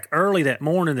that track early that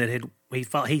morning that he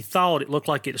thought it looked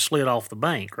like it slid off the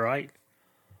bank, right?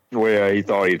 Well, he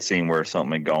thought he'd seen where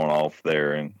something had gone off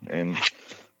there, and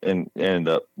we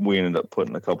ended up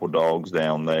putting a couple dogs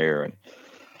down there, and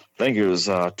I think it was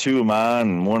two of mine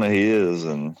and one of his,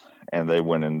 and they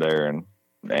went in there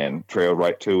and trailed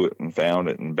right to it and found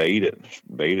it and bait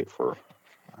it for.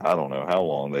 I don't know how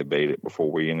long they bait it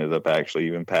before we ended up actually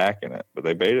even packing it, but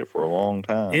they bait it for a long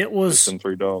time. It was just in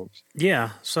 3 dogs.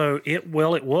 Yeah. So it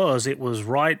was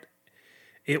right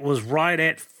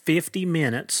at 50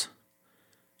 minutes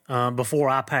before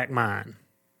I packed mine.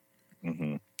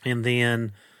 Mm-hmm. And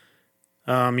then,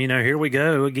 here we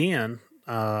go again.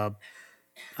 I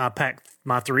packed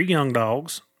my 3 young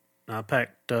dogs. I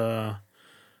packed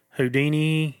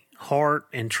Houdini, Hart,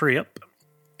 and Trip,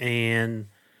 and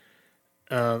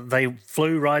they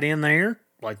flew right in there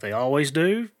like they always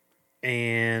do.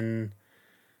 And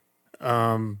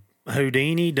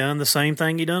Houdini done the same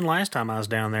thing he done last time I was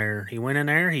down there. He went in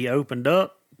there, he opened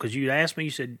up, because you asked me, you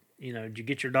said, did you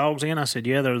get your dogs in? I said,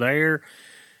 yeah, they're there.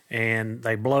 And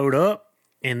they blowed up,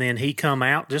 and then he come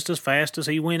out just as fast as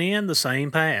he went in, the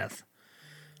same path.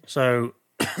 So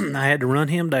I had to run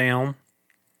him down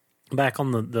back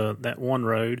on that one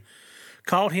road,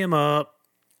 called him up.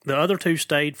 The other 2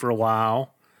 stayed for a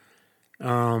while.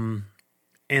 And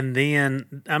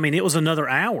then, I mean, it was another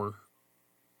hour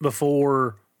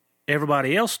before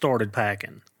everybody else started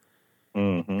packing.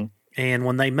 Mm-hmm. And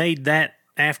when they made that,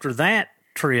 after that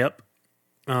trip,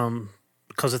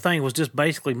 because the thing was just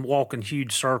basically walking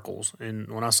huge circles.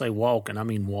 And when I say walking, I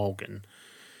mean walking.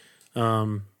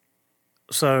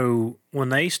 So when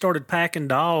they started packing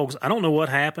dogs, I don't know what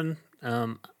happened.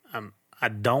 I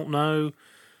don't know.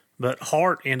 But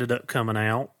Hart ended up coming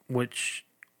out, which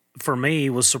for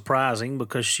me was surprising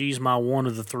because she's one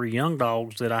of the 3 young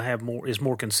dogs that I have is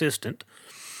more consistent.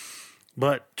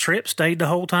 But Trip stayed the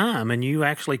whole time, and you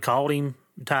actually caught him,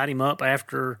 tied him up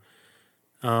after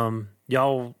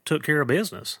y'all took care of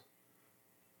business.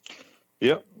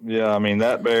 Yep. Yeah. I mean,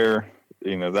 that bear,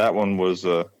 that one was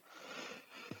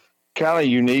kind of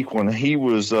unique one. He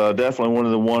was definitely one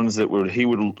of the ones that he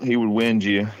would wind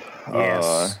you.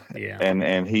 Yes. Yeah.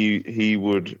 And he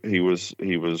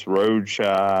was road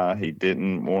shy. He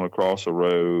didn't want to cross a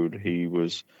road. He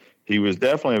was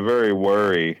definitely a very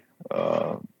wary,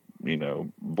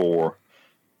 boar.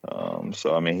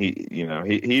 So I mean,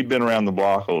 he'd been around the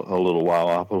block a little while,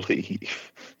 I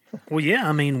believe. Well, yeah.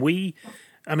 I mean, we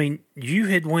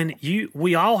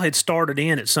all had started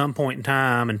in at some point in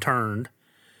time and turned.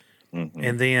 Mm-hmm.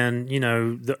 And then,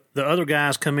 the other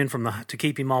guys come in to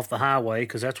keep him off the highway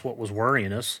because that's what was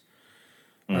worrying us.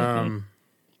 Mm-hmm.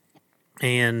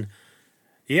 And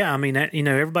yeah, I mean, that,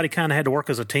 everybody kind of had to work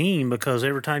as a team because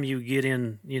every time you get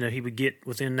in, he would get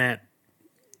within that.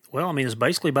 Well, I mean, it's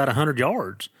basically about 100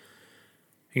 yards.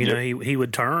 He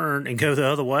would turn and go the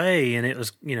other way, and it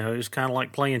was kind of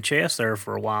like playing chess there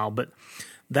for a while. But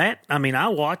that, I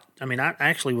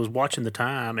actually was watching the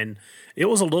time, and it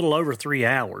was a little over 3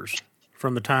 hours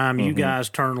from the time you guys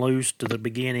turned loose to the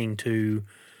beginning to,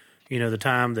 the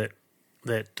time that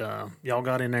y'all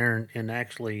got in there and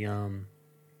actually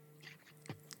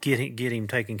get him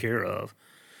taken care of.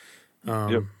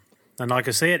 Yep. And like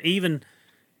I said,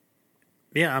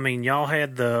 y'all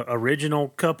had the original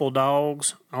couple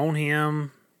dogs on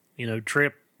him.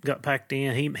 Trip got packed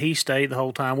in. He stayed the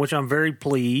whole time, which I'm very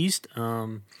pleased.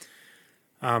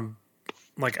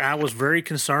 I was very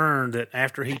concerned that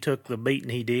after he took the beating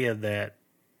he did, that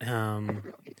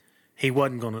he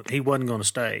wasn't gonna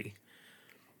stay.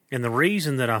 And the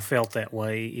reason that I felt that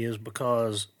way is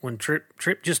because when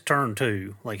Trip just turned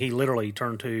 2, like he literally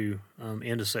turned 2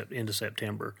 into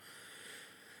September.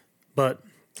 But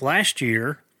last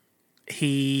year,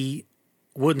 he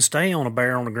wouldn't stay on a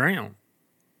bear on the ground.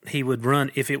 He would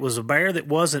run, if it was a bear that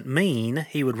wasn't mean,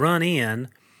 he would run in,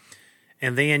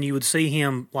 and then you would see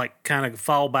him like kind of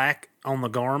fall back on the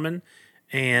Garmin,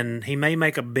 and he may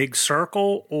make a big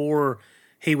circle, or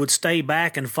he would stay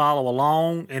back and follow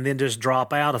along and then just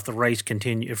drop out if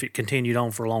it continued on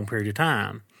for a long period of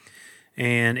time.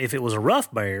 And if it was a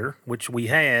rough bear, which we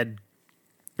had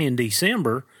in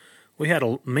December, we had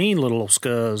a mean little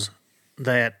scuzz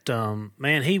that,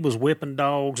 man, he was whipping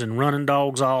dogs and running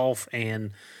dogs off.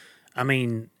 And, I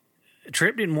mean,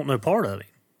 Trip didn't want no part of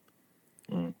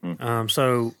him. Mm-hmm.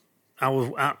 So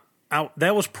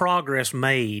that was progress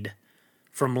made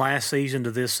from last season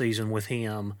to this season with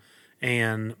him.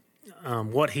 And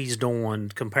what he's doing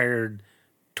compared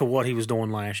to what he was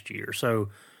doing last year. So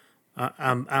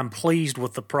I'm pleased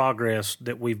with the progress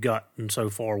that we've gotten so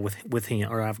far with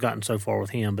him, or I've gotten so far with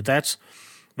him. But that's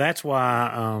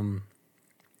why,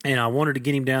 and I wanted to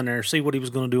get him down there, see what he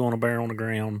was going to do on a bear on the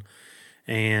ground.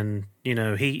 And, you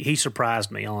know, he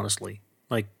surprised me, honestly.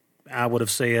 Like, I would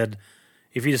have said,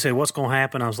 if he'd have said, what's going to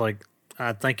happen? I was like,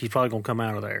 I think he's probably going to come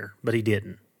out of there. But he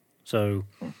didn't. So...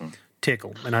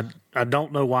 tickled, and I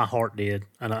don't know why Hart did,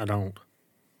 and I don't.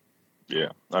 Yeah,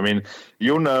 I mean,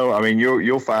 you'll know. I mean,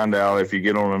 you'll find out if you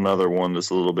get on another one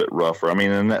that's a little bit rougher. I mean,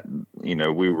 and that, you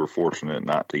know, we were fortunate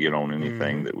not to get on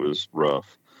anything that was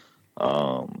rough.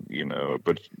 You know,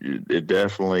 but it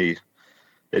definitely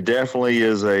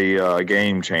is a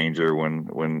game changer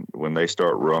when they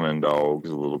start running dogs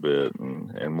a little bit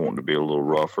and wanting to be a little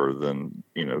rougher than,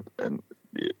 you know, and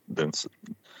then.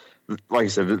 Like I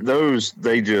said,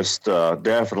 they just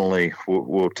definitely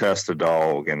will test a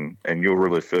dog, and you'll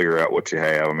really figure out what you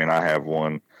have. I mean, I have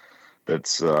one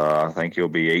that's I think he'll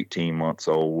be 18 months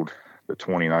old, the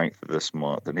 29th of this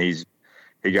month, and he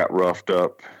got roughed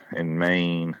up in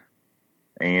Maine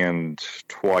and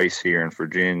twice here in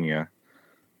Virginia,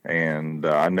 and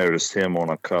I noticed him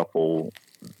on a couple,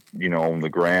 you know, on the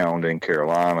ground in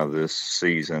Carolina this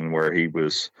season where he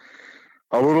was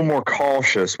a little more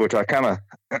cautious, which I kind of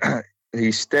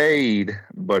he stayed,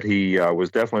 but he was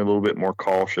definitely a little bit more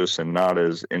cautious and not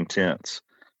as intense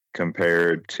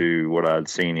compared to what I'd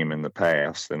seen him in the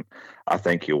past. And I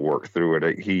think he'll work through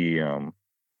it. He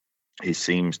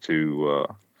seems to.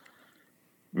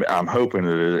 I'm hoping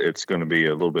that it's going to be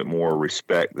a little bit more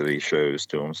respect that he shows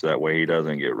to him, so that way he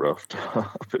doesn't get roughed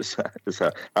up.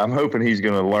 I'm hoping he's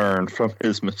going to learn from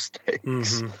his mistakes.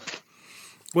 Mm-hmm.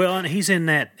 Well, and he's in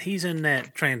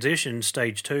that transition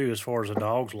stage too, as far as a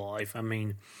dog's life. I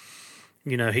mean,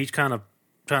 you know, he's kind of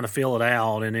trying to feel it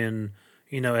out, and then,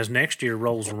 you know, as next year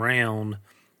rolls around,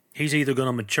 he's either going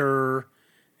to mature,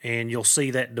 and you'll see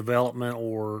that development,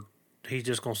 or he's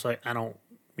just going to say, I don't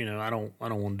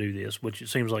want to do this, which it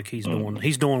seems like he's doing.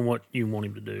 He's doing what you want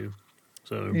him to do.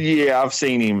 So yeah, I've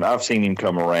seen him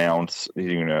come around.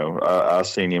 You know, I've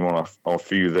seen him on a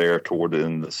few there toward the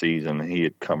end of the season. He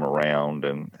had come around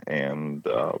and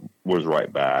was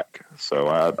right back. So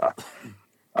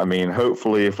I mean,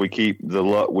 hopefully, if we keep the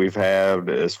luck we've had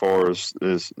as far as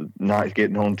not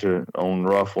getting on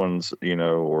rough ones, you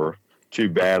know, or too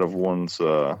bad of ones,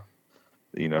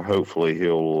 you know, hopefully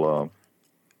he'll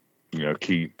you know,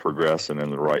 keep progressing in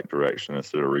the right direction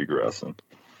instead of regressing.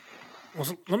 Well,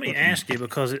 so let me ask you,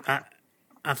 because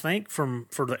I think for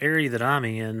the area that I'm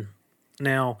in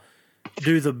now,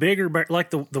 do the bigger bear, like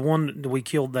the one that we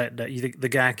killed that day, the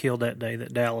guy killed that day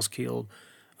that Dallas killed,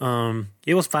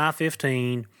 it was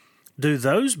 5:15. Do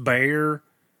those bear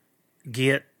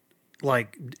get,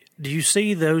 like, do you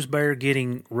see those bear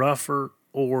getting rougher,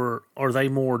 or are they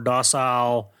more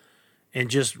docile and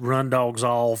just run dogs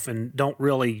off and don't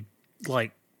really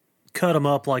like cut them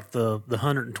up like the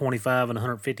 125 and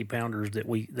 150 pounders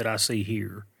that I see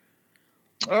here?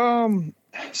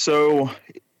 So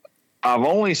I've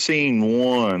only seen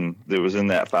one that was in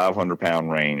that 500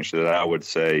 pound range that I would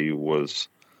say was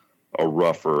a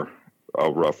rougher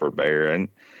bear. And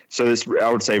so this, I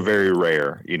would say, very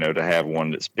rare, you know, to have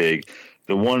one that's big.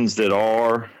 The ones that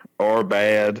are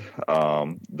bad,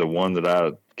 the one that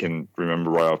I can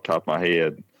remember right off the top of my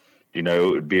head, you know,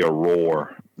 it would be a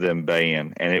roar, them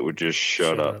baying, and it would just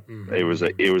shut up. Mm-hmm.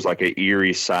 It was like an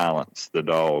eerie silence, the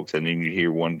dogs, and then you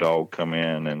hear one dog come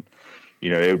in, and you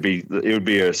know, it would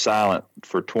be a silent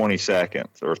for 20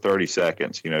 seconds or 30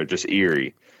 seconds, you know, just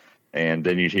eerie, and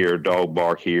then you'd hear a dog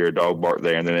bark here, a dog bark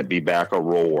there, and then it'd be back a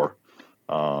roar.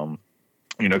 You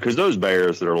know, because those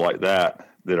bears that are like that,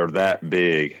 that are that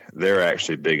big, they're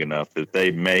actually big enough that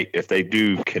if they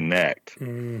do connect,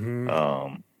 they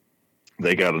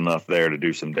got enough there to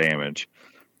do some damage.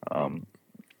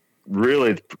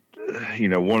 Really,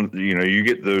 you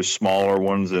get those smaller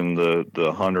ones in the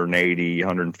 180,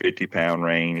 150 pound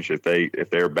range. If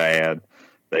they're bad,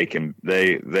 they can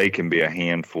be a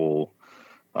handful.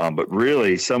 But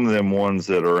really, some of them ones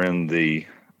that are in the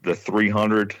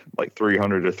 300, like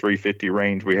 300 to 350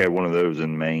 range, we had one of those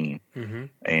in Maine,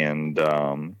 and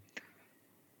that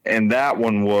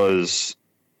one was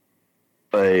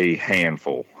a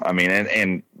handful. I mean,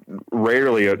 and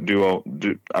rarely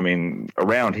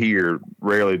around here,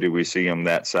 rarely do we see them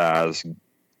that size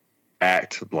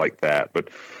act like that. But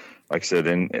like I said,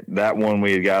 in that one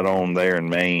we had got on there in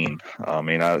Maine, I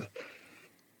mean, I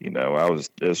was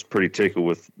pretty tickled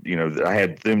with, I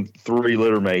had them 3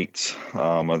 litter mates.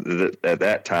 At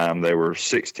that time they were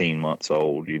 16 months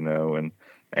old, and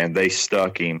they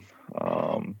stuck him,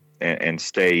 and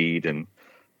stayed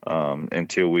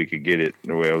until we could get it.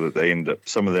 Well, that they ended up,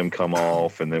 some of them come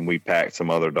off, and then we packed some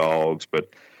other dogs. But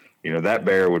that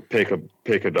bear would pick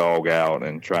a dog out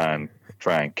and try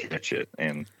and catch it,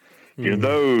 and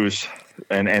those,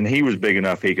 and he was big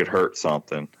enough he could hurt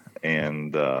something,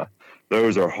 and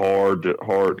those are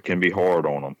can be hard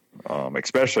on them,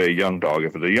 especially a young dog.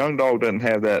 If the young dog doesn't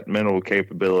have that mental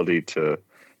capability to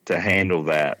handle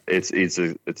that, it's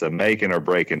a making or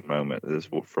breaking moment, is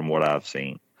from what I've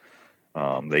seen.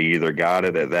 They either got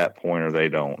it at that point or they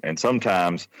don't. And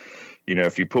sometimes,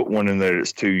 if you put one in there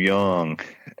that's too young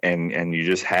and you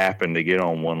just happen to get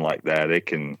on one like that,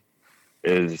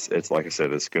 it's like I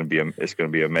said, it's going to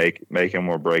be a making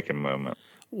or breaking moment.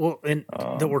 Well, and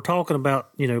that we're talking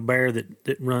about, bear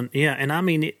that run. Yeah. And I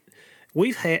mean,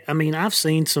 I've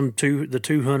seen the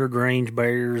 200 range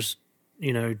bears,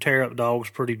 tear up dogs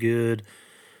pretty good.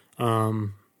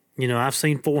 I've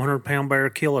seen 400-pound bear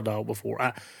kill a dog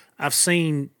before. I've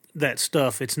seen that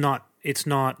stuff. It's not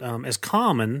as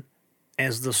common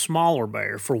as the smaller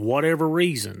bear for whatever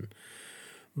reason.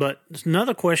 But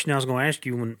another question I was going to ask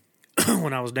you when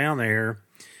when I was down there,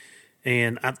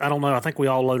 and I don't know, I think we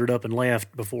all loaded up and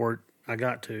left before I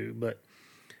got to. But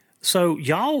so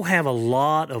y'all have a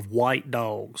lot of white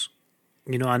dogs.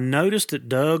 I noticed that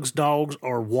Doug's dogs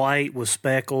are white with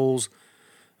speckles.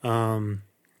 And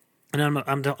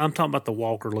I'm talking about the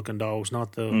Walker-looking dogs,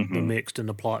 not the mixed and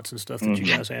the plots and stuff that you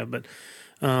guys have. But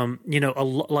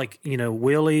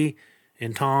Willie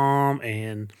and Tom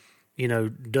and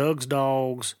Doug's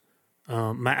dogs.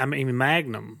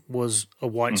 Magnum was a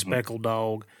white speckled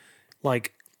dog.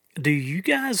 Like, do you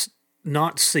guys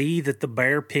not see that the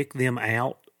bear picked them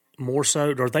out more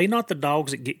so? Are they not the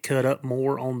dogs that get cut up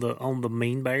more on the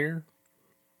mean bear?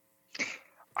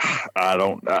 I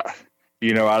don't know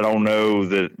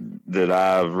that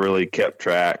I've really kept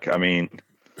track. I mean,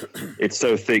 it's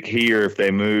so thick here. If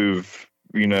they move,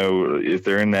 if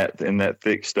they're in that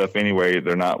thick stuff anyway,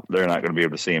 they're not going to be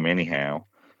able to see them anyhow.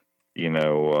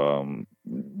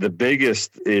 The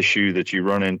biggest issue that you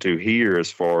run into here,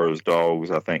 as far as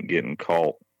dogs, I think, getting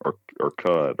caught or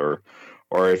cut, or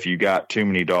if you got too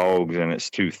many dogs and it's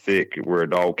too thick where a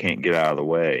dog can't get out of the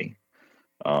way,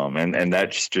 and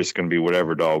that's just going to be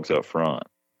whatever dog's up front.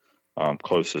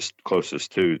 Closest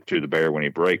to the bear when he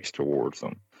breaks towards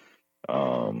them.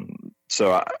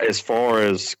 So as far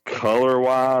as color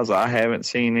wise, I haven't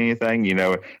seen anything,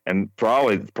 and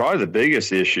probably the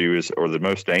biggest issue is, or the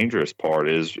most dangerous part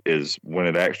is when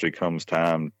it actually comes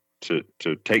time to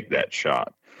take that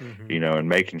shot, and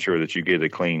making sure that you get a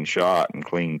clean shot and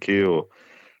clean kill.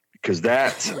 Because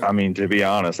to be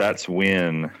honest, that's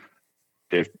when,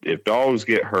 if dogs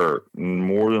get hurt,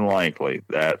 more than likely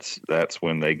that's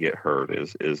when they get hurt,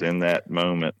 is in that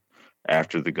moment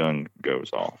after the gun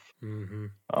goes off,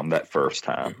 that first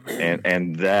time,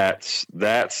 and that's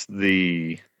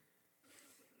the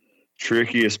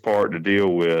trickiest part to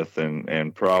deal with,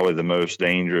 and probably the most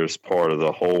dangerous part of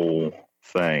the whole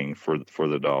thing for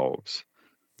the dogs.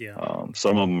 Yeah.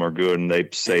 Some of them are good and they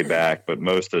stay back, but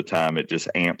most of the time it just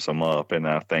amps them up, and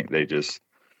I think they just.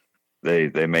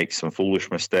 They make some foolish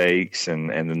mistakes,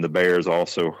 and then the bear's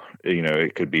also,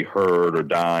 it could be hurt or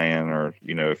dying, or,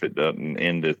 if it doesn't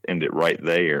end it right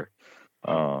there.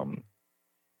 That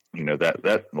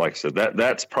like I said,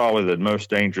 that's probably the most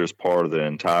dangerous part of the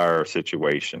entire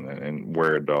situation, and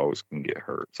where dogs can get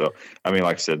hurt. So, like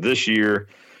I said, this year,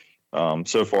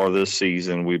 so far this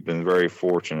season, we've been very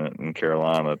fortunate in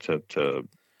Carolina to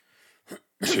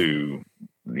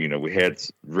we had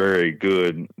very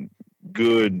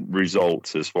good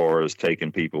results as far as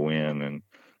taking people in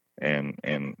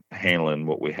and handling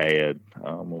what we had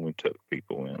when we took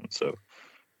people in. So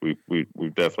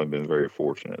we've definitely been very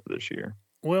fortunate this year.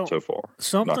 Well, so far,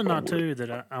 something too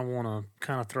that I want to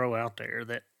kind of throw out there,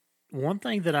 that one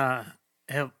thing that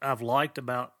I've liked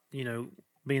about, you know,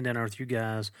 being down there with you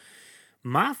guys,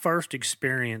 my first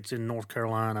experience in North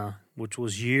Carolina, which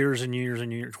was years and years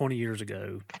and years, 20 years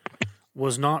ago,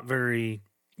 wasn't very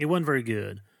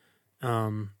good.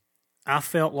 I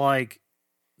felt like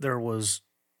there was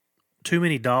too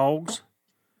many dogs.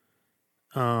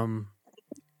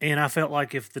 And I felt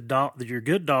like if your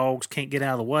good dogs can't get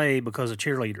out of the way because of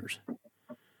cheerleaders.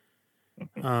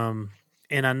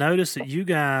 And I noticed that you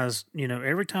guys, you know,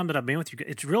 every time that I've been with you,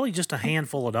 it's really just a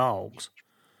handful of dogs.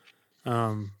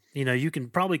 You know, you can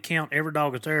probably count every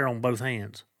dog that's there on both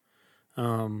hands.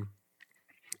 And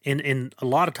a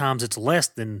lot of times it's less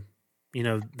than, you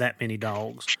know, that many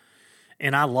dogs.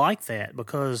 And I like that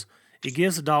because it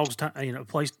gives the dogs time, you know,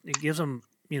 place. It gives them,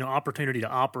 you know, opportunity to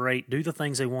operate, do the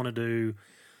things they want to do.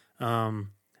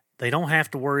 They don't have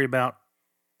to worry about,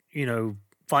 you know,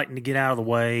 fighting to get out of the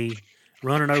way,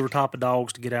 running over top of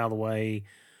dogs to get out of the way.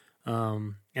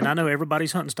 And I know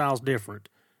everybody's hunting style is different,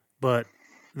 but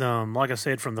like I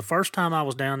said, from the first time I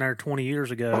was down there 20 years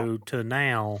ago to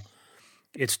now,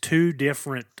 it's two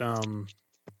different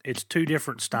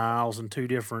styles and two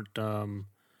different.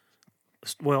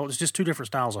 Well, it's just two different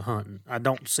styles of hunting. I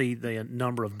don't see the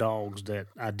number of dogs that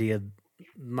I did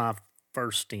my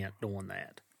first stint doing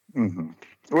that. Mm-hmm.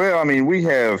 Well, I mean, we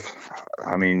carry,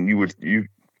 I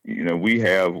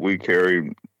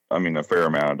mean, a fair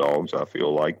amount of dogs, I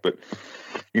feel like, but,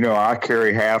 you know, I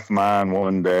carry half mine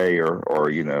one day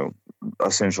or, you know,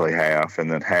 essentially half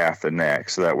and then half the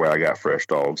next. So that way I got fresh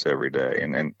dogs every day.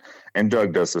 And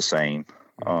Doug does the same.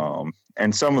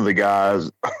 And some of the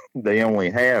guys, they only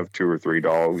have 2 or 3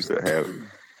 dogs that have,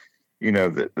 you know,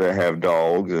 that have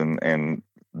dogs and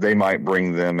they might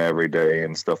bring them every day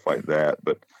and stuff like that.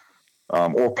 But,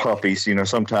 or puppies, you know,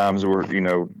 sometimes we're, you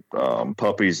know,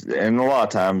 puppies, and a lot of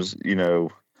times, you know,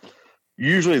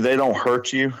 usually they don't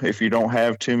hurt you if you don't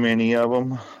have too many of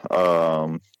them.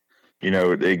 You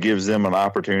know, it gives them an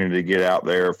opportunity to get out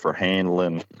there for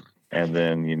handling. And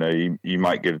then, you know, you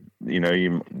might get, you know,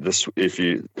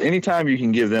 anytime you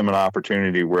can give them an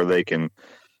opportunity where they can,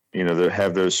 you know,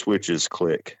 have those switches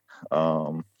click,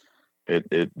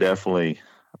 it definitely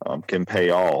can pay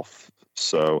off.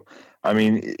 So, I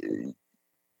mean,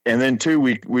 and then too,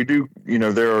 we do, you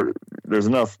know, there's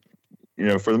enough, you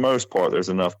know, for the most part, there's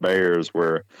enough bears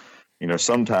where, you know,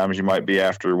 sometimes you might be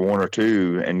after 1 or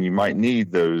 2 and you might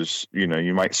need those, you know,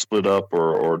 you might split up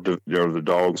or the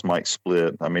dogs might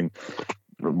split. I mean,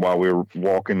 while we were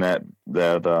walking that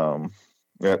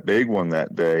big one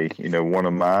that day, you know, one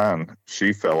of mine,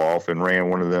 she fell off and ran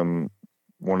one of them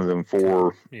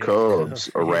 4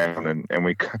 cubs around and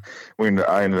I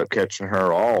ended up catching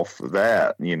her off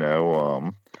that, you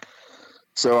know.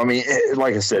 So, I mean,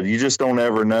 like I said, you just don't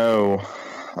ever know,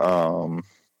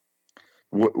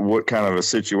 what kind of a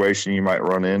situation you might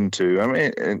run into. I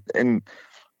mean, and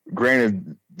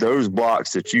granted, those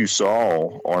blocks that you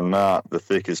saw are not the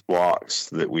thickest blocks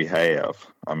that we have.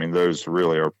 I mean, those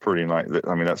really are pretty nice.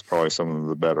 I mean, that's probably some of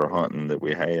the better hunting that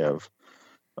we have.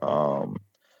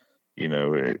 You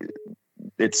know,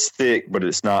 it's thick, but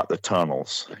it's not the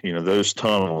tunnels. You know, those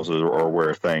tunnels are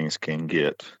where things can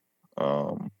get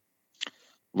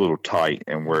little tight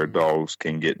and where dogs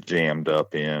can get jammed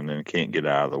up in and can't get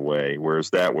out of the way. Whereas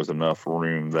that was enough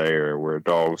room there where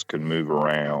dogs could move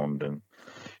around and,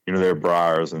 you know, they're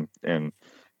briars and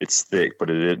it's thick, but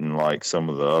it isn't like some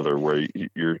of the other where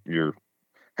you're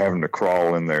having to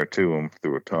crawl in there to them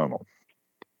through a tunnel.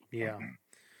 Yeah.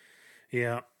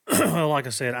 Yeah. Well, like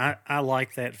I said, I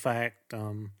like that fact.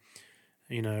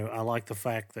 You know, I like the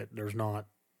fact that there's not,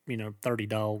 you know, 30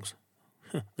 dogs.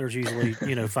 There's usually,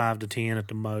 you know, 5 to 10 at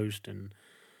the most. And,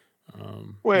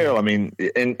 well, I mean,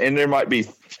 and there might be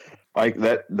like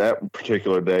that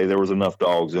particular day, there was enough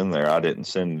dogs in there. I didn't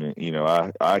send, you know,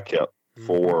 I kept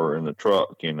 4 in the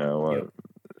truck, you know,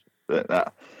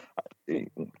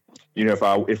 you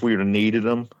know, if we would have needed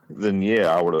them, then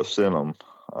yeah, I would have sent them.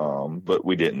 But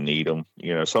we didn't need them,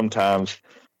 you know, sometimes,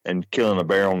 and killing a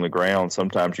bear on the ground,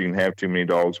 sometimes you can have too many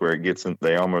dogs where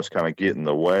they almost kind of get in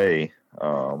the way,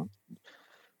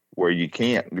 where you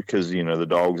can't, because, you know, the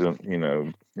dogs, you know,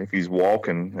 if he's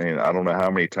walking, and I don't know how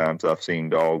many times I've seen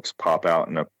dogs pop out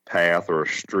in a path or a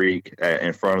streak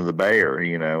in front of the bear,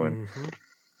 you know, and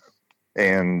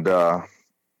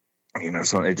you know,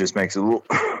 so it just makes it a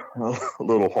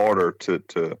little harder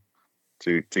to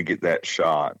get that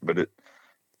shot. But it,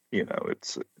 you know,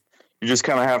 you just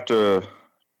kind of have to,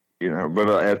 you know, but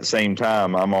at the same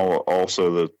time, I'm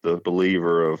also the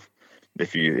believer of,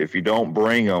 if you don't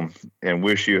bring them and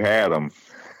wish you had them,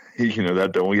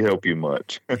 that don't help you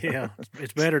much. Yeah,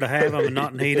 it's better to have them and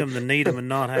not need them than need them and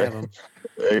not have them.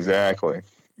 Exactly.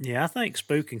 Yeah, I think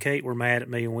Spook and Kate were mad at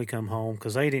me when we come home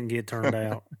because they didn't get turned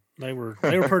out. They were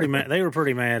pretty mad. They were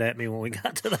pretty mad at me when we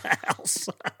got to the house.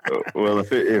 Well,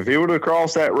 if he would have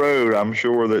crossed that road, I'm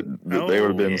sure that they would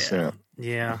have been sent.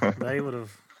 Yeah, they would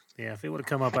have. Yeah, if he would have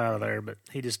come up out of there, but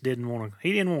he just didn't want to.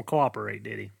 He didn't want to cooperate,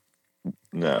 did he?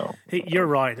 No. You're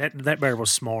right. That bear was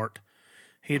smart.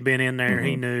 He'd been in there. Mm-hmm.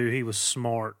 He knew he was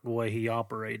smart the way he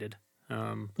operated.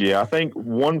 Yeah, I think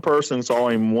one person saw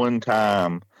him one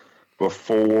time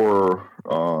before,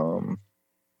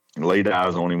 laid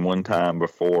eyes on him one time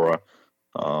before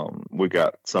we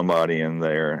got somebody in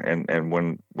there. And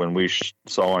when we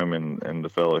saw him and the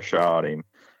fellow shot him,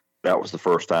 that was the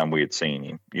first time we had seen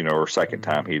him, or second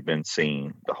time he'd been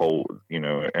seen the whole, in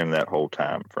that whole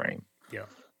time frame. Yeah.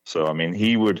 So, I mean,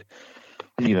 he would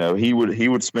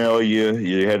smell you.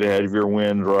 You had to have your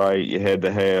wind right. You had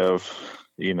to have,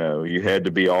 you had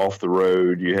to be off the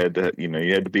road. You had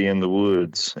to be in the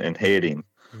woods and heading.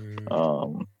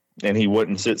 And he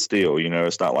wouldn't sit still.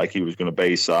 It's not like he was going to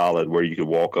bay solid where you could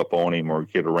walk up on him or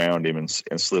get around him and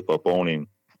slip up on him.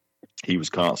 He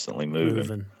was constantly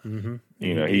moving. Mm-hmm.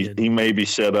 He may be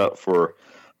set up for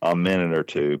a minute or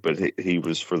two, but he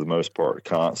was, for the most part,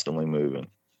 constantly moving.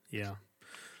 Yeah.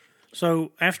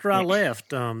 So after I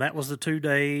left, that was the 2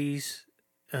 days.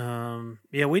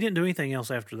 Yeah, we didn't do anything else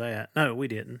after that. No, we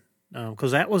didn't,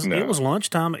 because it was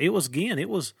lunchtime. It was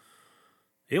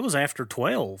after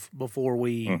 12 before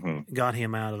we got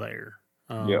him out of there.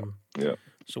 Yeah.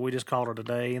 So we just called it a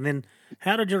day. And then,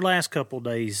 how did your last couple of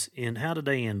days end? How did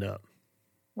they end up?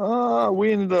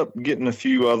 We ended up getting a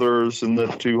few others in the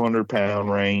 200-pound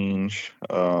range.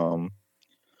 Let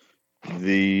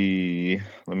me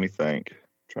think.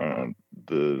 Was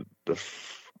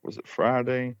it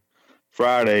Friday?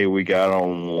 Friday we got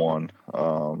on one,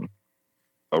 a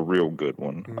real good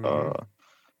one,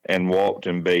 and walked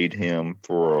and bayed him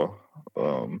for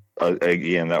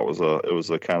again. It was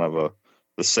a kind of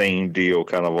the same deal,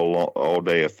 kind of all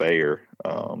day affair,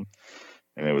 and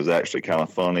it was actually kind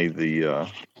of funny.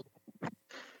 The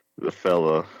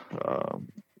fella.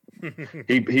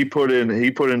 He put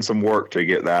in some work to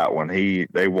get that one.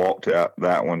 They walked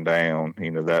that one down.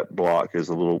 That block is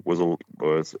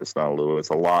it's not a little, it's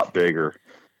a lot bigger,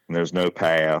 and there's no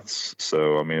paths.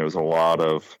 So I mean, it was a lot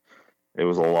of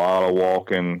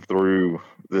walking through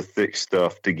the thick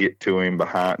stuff to get to him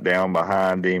down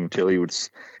behind him till he would.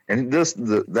 And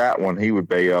that one he would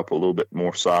bay up a little bit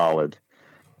more solid.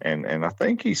 And I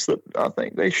think he slipped. I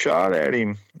think they shot at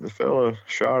him. The fella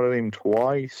shot at him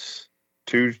twice.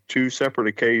 Two separate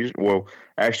occasions. Well,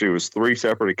 actually, it was 3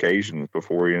 separate occasions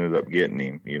before he ended up getting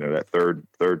him. That third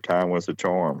time was a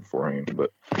charm for him.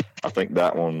 But I think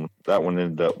that one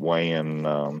ended up weighing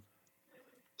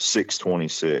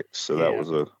 626. So that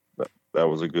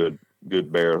was a good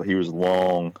bear. He was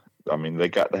long. I mean, they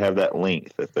got to have that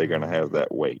length if they're going to have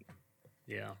that weight.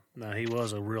 Yeah, no, he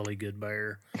was a really good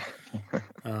bear.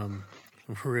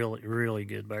 Really, really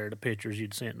good bear. The pictures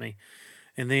you'd sent me.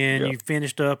 And then you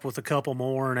finished up with a couple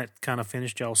more, and that kind of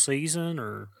finished y'all's season,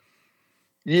 or?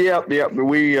 Yep.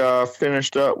 We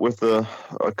finished up with a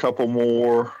couple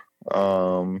more,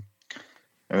 and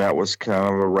that was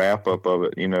kind of a wrap up of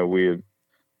it.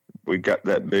 We got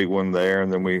that big one there,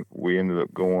 and then we ended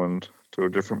up going to a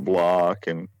different block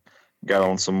and got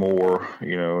on some more,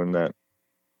 in that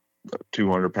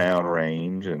 200-pound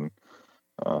range, and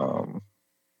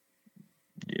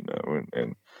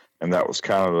and that was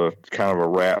kind of a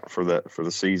wrap for the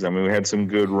season. I mean, we had some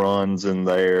good runs in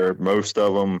there. Most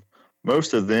of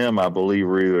them, I believe,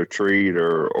 were either treed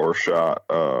or shot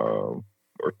or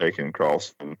taken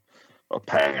across a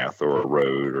path or a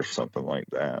road or something like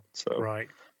that. So, right.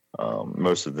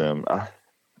 Most of them, I'm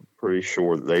pretty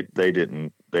sure they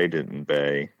didn't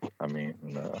bay. I mean,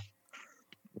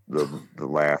 the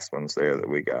last ones there that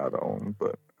we got on,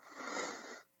 but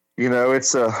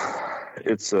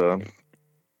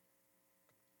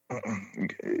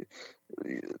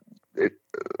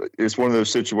it's one of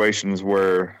those situations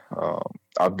where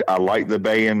I like the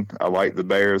baying. I like the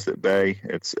bears that bay.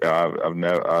 I've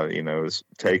never it's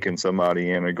taking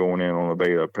somebody in or going in on a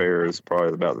bay up pair is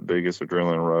probably about the biggest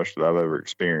adrenaline rush that I've ever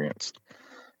experienced.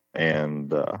 And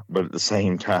but at the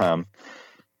same time,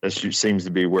 that seems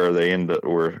to be where they end up.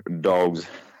 Where dogs,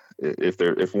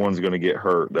 if one's going to get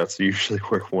hurt, that's usually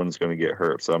where one's going to get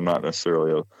hurt. So I'm not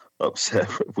necessarily upset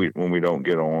when we don't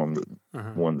get on the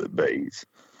one that bays.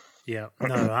 Yeah,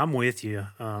 no, I'm with you.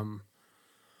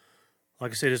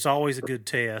 Like I said, it's always a good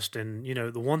test. And,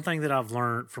 the one thing that I've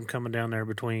learned from coming down there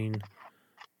between,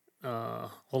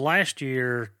 last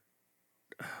year,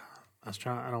 I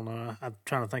don't know. I'm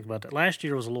trying to think about that. Last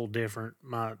year was a little different.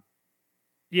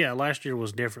 Last year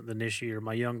was different than this year.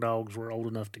 My young dogs were old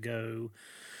enough to go.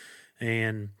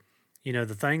 And, the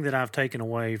thing that I've taken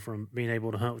away from being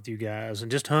able to hunt with you guys and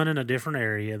just hunting a different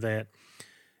area that,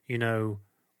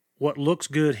 what looks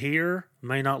good here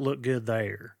may not look good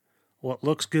there. What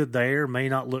looks good there may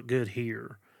not look good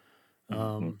here.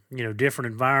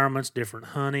 Different environments, different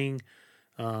hunting,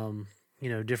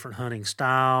 different hunting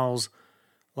styles.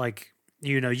 Like,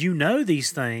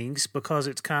 these things because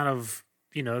it's kind of,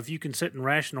 if you can sit and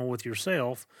rational with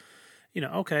yourself,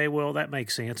 okay, well, that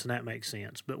makes sense and that makes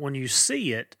sense. But when you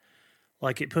see it,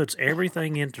 like it puts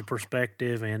everything into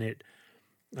perspective and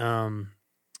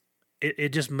it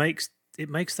just makes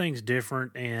things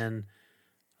different. And,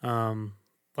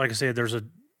 like I said,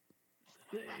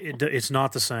 it's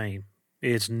not the same.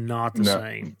 It's not the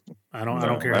same. I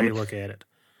don't care how you look at it.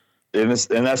 And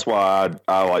that's why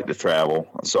I like to travel.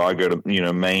 So I go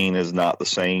to, Maine is not the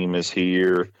same as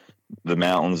here. The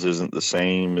mountains isn't the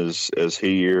same as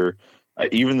here.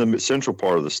 Even the central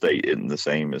part of the state isn't the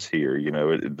same as here.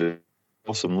 There's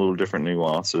some little different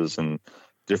nuances and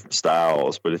different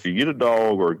styles. But if you get a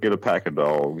dog or get a pack of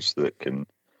dogs that can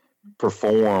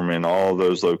perform in all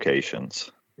those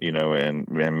locations, and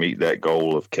meet that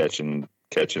goal of catching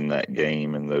that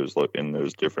game in those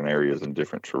different areas and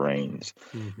different terrains,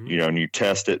 and you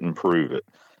test it and prove it.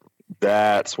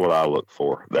 That's what I look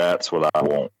for. That's what I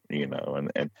want,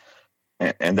 and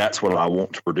that's what I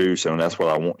want to produce, and that's what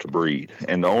I want to breed.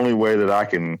 And the only way that I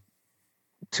can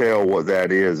tell what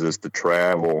that is to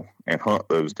travel and hunt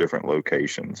those different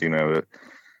locations.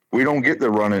 We don't get the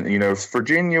running,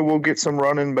 Virginia will get some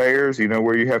running bears,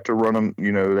 where you have to run them,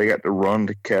 they got to run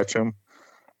to catch them.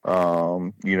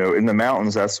 In the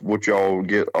mountains, that's what y'all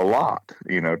get a lot,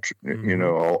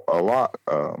 a lot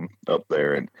up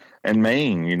there. And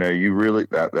Maine, you really,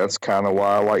 that's kind of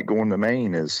why I like going to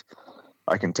Maine is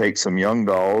I can take some young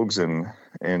dogs and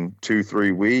in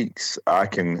 2-3 weeks, I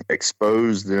can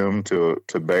expose them to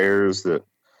bears that,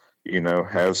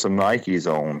 have some Nikes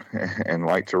on and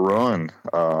like to run.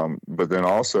 But then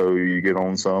also you get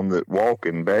on some that walk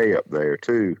and bay up there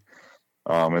too.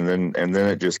 And then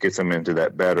it just gets them into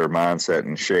that better mindset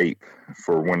and shape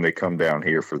for when they come down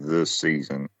here for this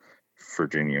season,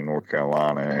 Virginia, North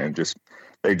Carolina, and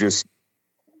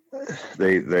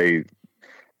they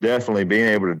definitely being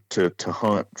able to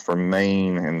hunt from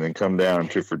Maine and then come down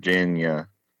to Virginia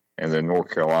and then North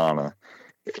Carolina.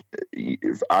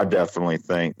 I definitely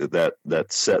think that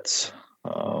sets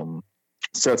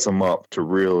them up to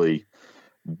really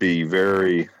be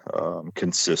very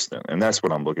consistent, and that's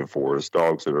what I'm looking for is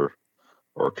dogs that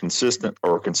are consistent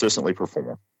or consistently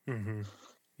perform. Mm-hmm.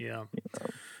 Yeah,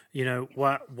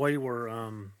 we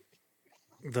were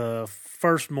the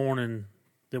first morning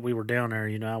that we were down there.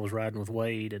 I was riding with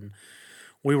Wade, and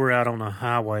we were out on the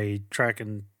highway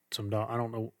tracking some dog. I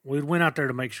don't know. We went out there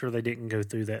to make sure they didn't go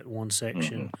through that one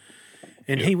section,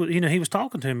 and he was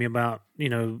talking to me about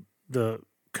the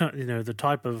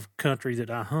type of country that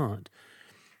I hunt.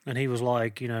 And he was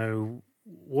like,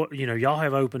 what, y'all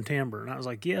have open timber. And I was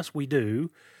like, yes, we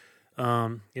do.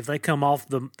 If they come off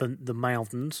the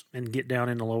mountains and get down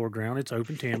in the lower ground, it's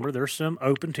open timber. There's some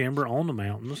open timber on the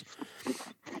mountains.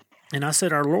 And I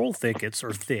said, our laurel thickets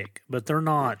are thick, but they're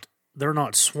not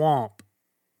swamp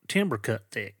timber cut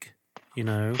thick,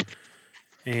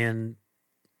 And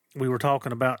we were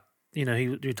talking about, he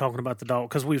was talking about the dog,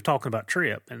 because we were talking about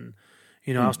Trip, and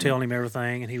I was telling him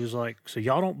everything, and he was like, "So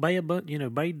y'all don't bay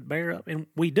bay bear up?" And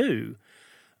we do.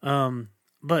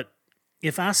 But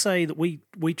if I say that we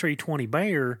tree 20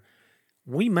 bear,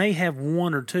 we may have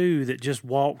one or two that just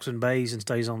walks and bays and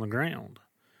stays on the ground.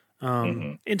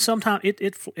 And sometimes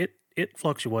it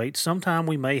fluctuates. Sometimes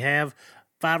we may have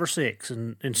 5 or 6,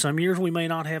 and in some years we may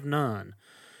not have none.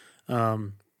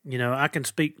 I can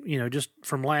speak, just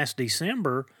from last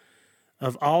December,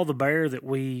 of all the bear that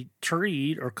we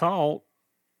treed or caught.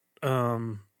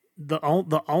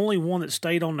 The only one that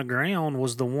stayed on the ground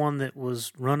was the one that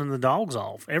was running the dogs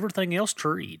off. Everything else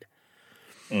treed.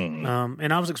 And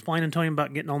I was explaining to him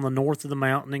about getting on the north of the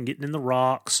mountain and getting in the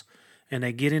rocks, and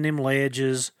they get in them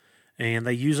ledges, and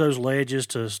they use those ledges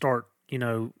to start,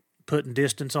 putting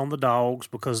distance on the dogs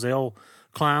because they'll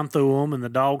climb through them, and the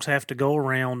dogs have to go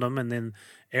around them, and then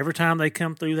every time they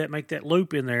come through make that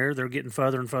loop in there, they're getting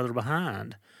further and further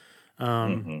behind.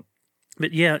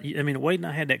 But yeah, I mean, Wade and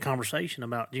I had that conversation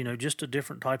about, just the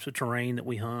different types of terrain that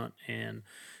we hunt. And,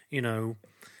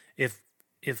 if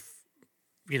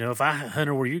I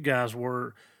hunted where you guys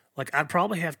were, like, I'd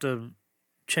probably have to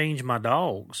change my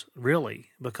dogs,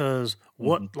 really, because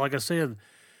like I said,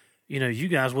 you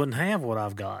guys wouldn't have what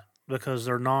I've got because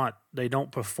they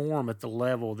don't perform at the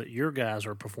level that your guys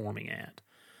are performing at.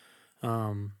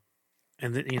 And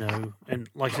and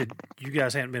like I said, you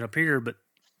guys haven't been up here, but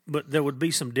there would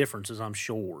be some differences, I'm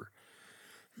sure.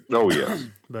 Oh yeah.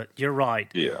 But you're right.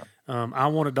 Yeah. I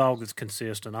want a dog that's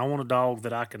consistent. I want a dog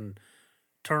that I can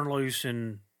turn loose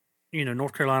in,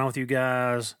 North Carolina with you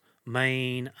guys,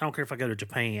 Maine. I don't care if I go to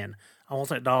Japan. I want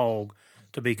that dog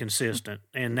to be consistent,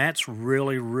 and that's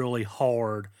really, really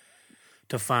hard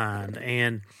to find.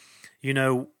 And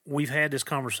we've had this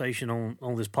conversation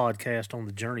on this podcast on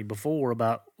the journey before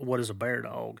about what is a bear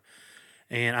dog,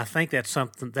 and I think that's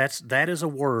something that is a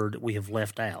word that we have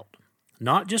left out.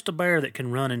 Not just a bear that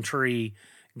can run in tree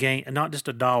game, not just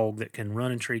a dog that can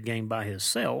run in tree game by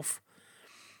himself,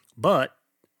 but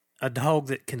a dog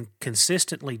that can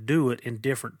consistently do it in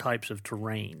different types of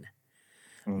terrain.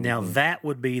 Mm-hmm. Now that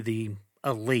would be the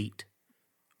elite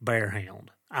bear hound,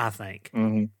 I think.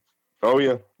 Mm-hmm. Oh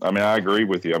yeah, I mean I agree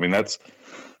with you. I mean that's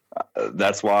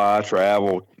why I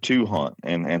travel to hunt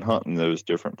and hunt in those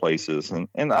different places. And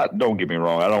don't get me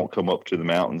wrong, I don't come up to the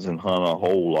mountains and hunt a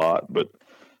whole lot, but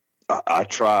I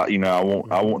try. I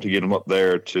want to get them up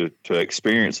there to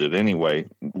experience it anyway.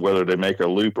 Whether they make a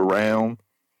loop around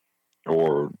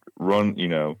or run,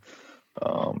 it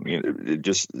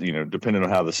just depending on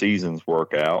how the seasons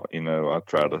work out. I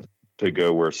try to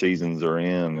go where seasons are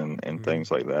in and mm-hmm.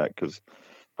 things like that because.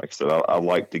 Like I said, I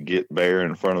like to get bear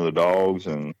in front of the dogs,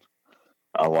 and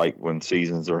I like when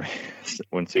seasons are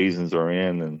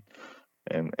in,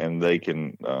 and they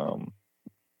can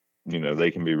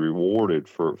they can be rewarded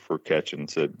for catching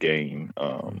said game,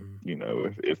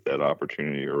 if that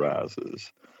opportunity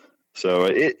arises. So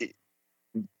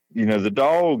the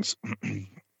dogs,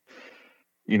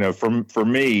 for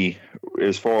me,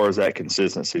 as far as that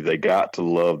consistency, they got to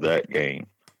love that game.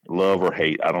 Love or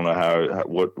hate, I don't know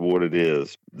what it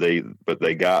is. But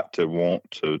they got to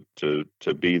want to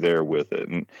be there with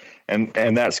it,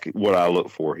 and that's what I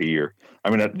look for here. I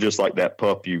mean, just like that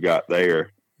pup you got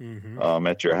there mm-hmm.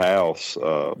 At your house.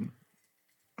 I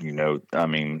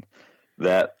mean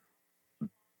that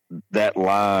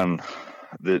line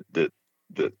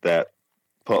that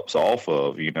pup's off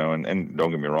of, and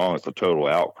don't get me wrong, it's a total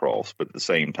outcross, but at the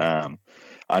same time.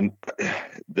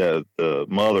 The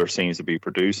mother seems to be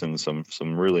producing some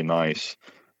really nice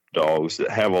dogs that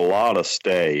have a lot of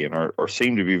stay and are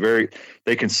seem to be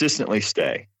they consistently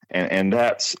stay. And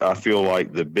that's, I feel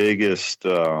like the biggest,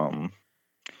 one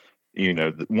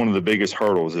of the biggest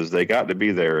hurdles is they got to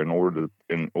be there in order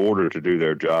to do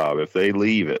their job. If they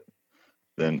leave it,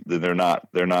 then they're not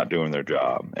doing their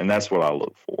job. And that's what I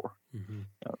look for. Mm-hmm.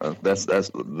 That's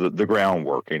the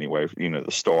groundwork anyway, the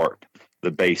start. The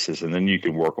basis, and then you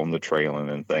can work on the trailing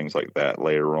and things like that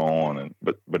later on.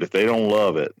 But if they don't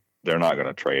love it, they're not going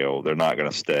to trail. They're not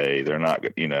going to stay. They're not,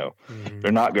 mm-hmm.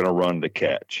 they're not going to run to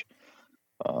catch.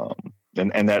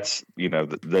 And that's,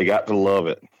 they got to love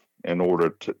it in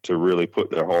order to really put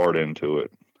their heart into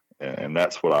it. And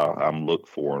that's what I'm look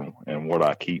for and what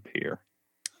I keep here.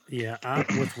 Yeah.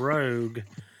 With Rogue,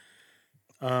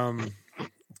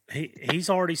 he's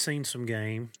already seen some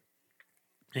game,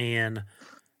 and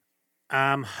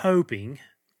I'm hoping,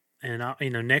 and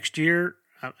next year,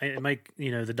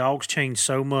 the dogs change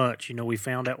so much. We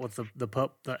found out with the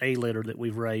pup, the A litter that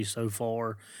we've raised so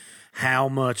far, how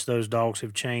much those dogs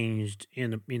have changed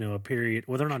in a period.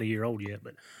 Well, they're not a year old yet,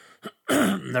 but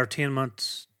they're 10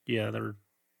 months. Yeah, they're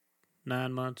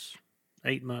 9 months,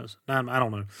 8 months. 9. I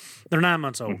don't know. They're 9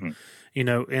 months old.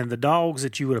 Mm-hmm. And the dogs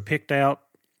that you would have picked out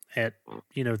at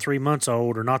 3 months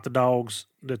old are not the dogs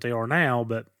that they are now,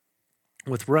 but.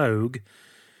 With Rogue,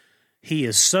 he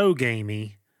is so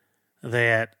gamey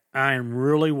that I am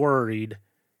really worried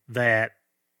that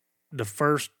the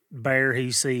first bear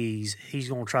he sees, he's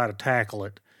going to try to tackle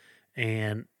it,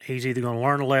 and he's either going to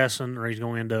learn a lesson or he's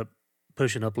going to end up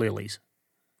pushing up lilies.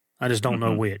 I just don't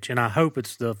know which, and I hope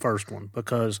it's the first one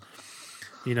because,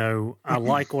 I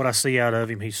like what I see out of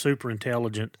him. He's super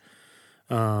intelligent.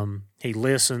 He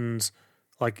listens.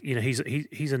 Like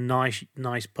he's a nice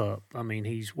pup. I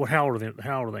mean, how old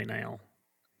are they now?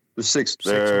 The six.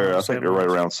 I think they're right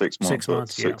around 6 months. 6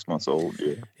 months. 6 months old.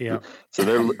 Yeah. Yeah. So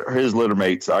they're his litter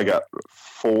mates. I got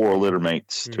 4 litter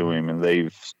mates mm-hmm. to him, and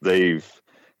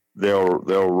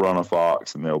they'll run a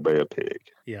fox and they'll bay a pig.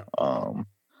 Yeah. And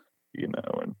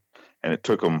it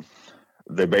took them.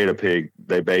 They bayed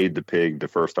the pig the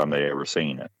first time they ever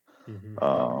seen it. Mm-hmm.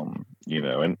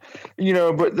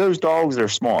 But those dogs, they're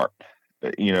smart.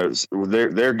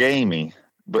 They're gamey,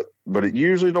 but it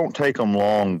usually don't take them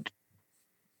long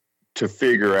to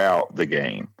figure out the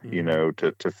game,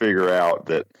 to figure out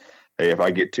that, hey, if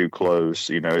I get too close,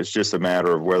 it's just a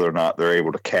matter of whether or not they're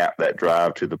able to cap that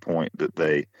drive to the point that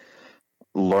they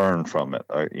learn from it,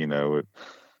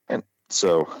 and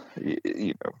so,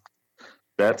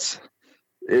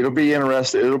 it'll be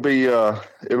interesting. It'll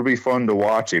be fun to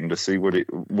watch him, to see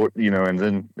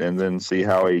and then see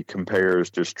how he compares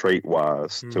just trait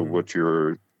wise to what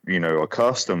you're,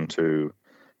 accustomed to,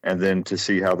 and then to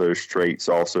see how those traits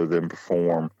also then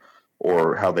perform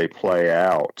or how they play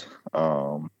out,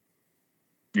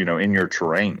 in your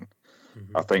terrain.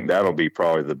 Mm-hmm. I think that'll be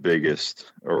probably the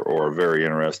biggest or a very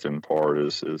interesting part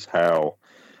is how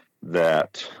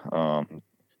that,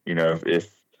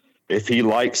 if he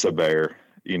likes a bear,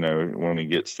 when he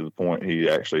gets to the point he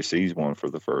actually sees one for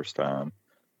the first time,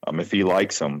 if he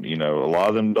likes them, a lot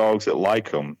of them dogs that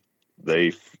like them,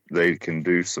 they can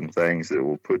do some things that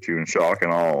will put you in shock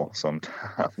and awe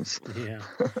sometimes. Yeah.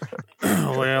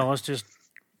 Well, let's just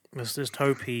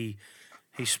hope he's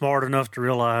smart enough to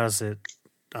realize that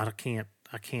I can't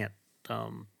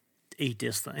eat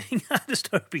this thing. I just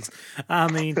hope he's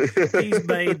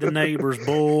bayed the neighbors'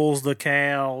 bulls, the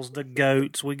cows, the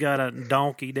goats. We got a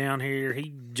donkey down here.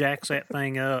 He jacks that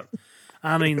thing up.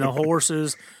 The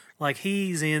horses, like,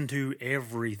 he's into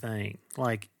everything.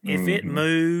 Like, if it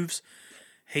moves,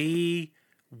 he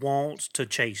wants to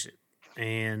chase it.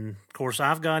 And of course,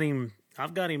 I've got him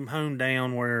honed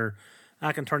down where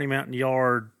I can turn him out in the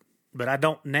yard, but I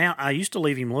don't now. I used to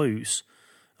leave him loose.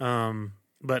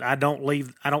 But I don't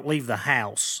leave the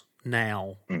house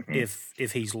now if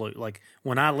he's loose. Like,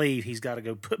 when I leave, he's got to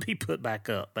go be put back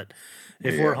up. But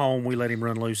if we're home, we let him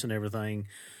run loose and everything.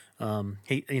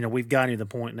 We've got him to the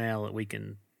point now that we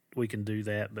can do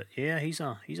that. But yeah, he's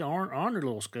an honored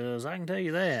little scuzz, I can tell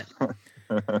you that.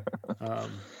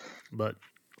 But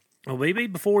maybe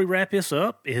before we wrap this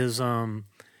up, is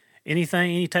any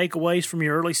takeaways from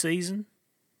your early season?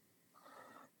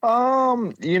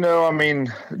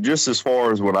 Just as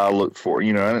far as what I look for,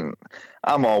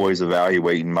 I'm always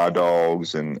evaluating my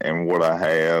dogs and what I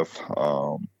have.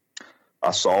 I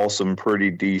saw some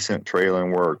pretty decent trailing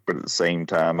work, but at the same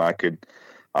time, I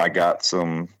got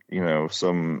some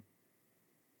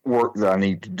work that I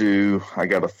need to do. I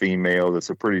got a female that's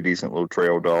a pretty decent little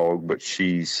trail dog, but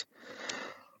she's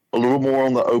a little more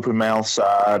on the open mouth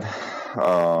side.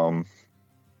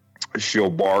 She'll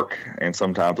bark, and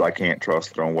sometimes I can't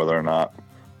trust her on whether or not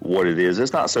what it is.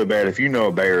 It's not so bad if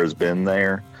a bear has been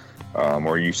there,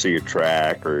 or you see a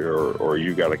track, or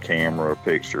you got a camera, a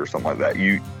picture, or something like that.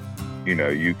 You're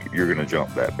going to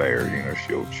jump that bear.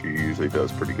 She usually does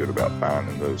pretty good about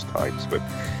finding those types. But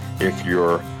if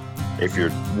you're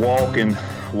walking,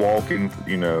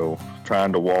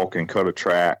 trying to walk and cut a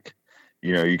track,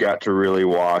 you got to really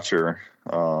watch her.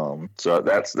 So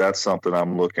that's something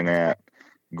I'm looking at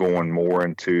going more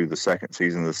into the second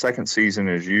season. The second season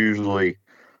is usually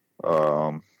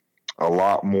a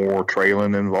lot more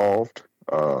trailing involved.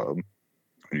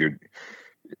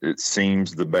 It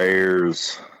seems the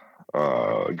bears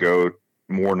go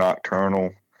more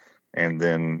nocturnal, and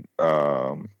then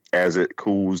as it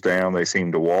cools down, they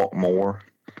seem to walk more.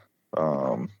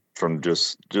 From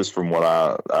just from what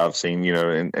I've seen,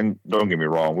 and don't get me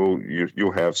wrong,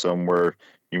 you'll have some where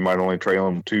you might only trail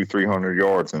them 200-300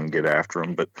 yards and get after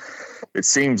them. But it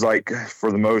seems like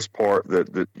for the most part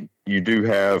that you do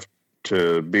have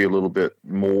to be a little bit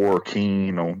more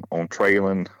keen on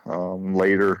trailing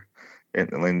later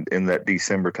in that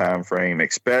December time frame,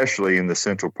 especially in the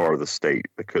central part of the state,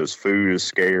 because food is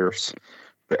scarce.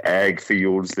 The ag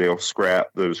fields, they'll scrap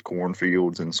those corn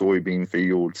fields and soybean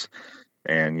fields,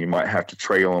 and you might have to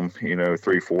trail them, 3,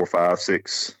 4, 5,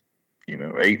 6,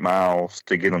 8 miles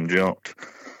to get them jumped.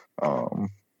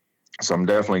 So I'm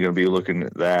definitely going to be looking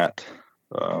at that.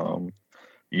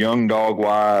 Young dog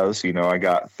wise, I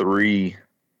got three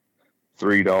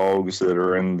dogs that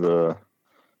are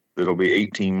that'll be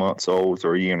 18 months old,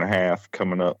 so a year and a half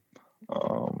coming up,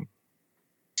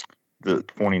 the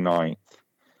 29th.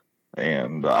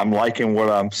 And I'm liking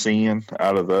what I'm seeing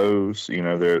out of those.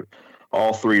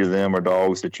 All three of them are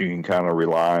dogs that you can kind of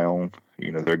rely on.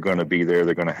 They're going to be there.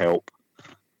 They're going to help.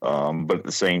 But at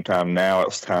the same time, now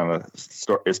it's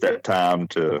that time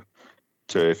to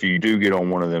if you do get on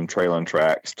one of them trailing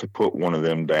tracks, to put one of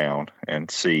them down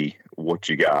and see what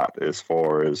you got as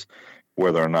far as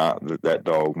whether or not that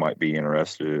dog might be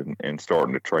interested in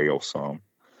starting to trail some.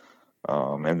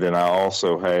 And then I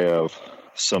also have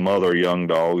some other young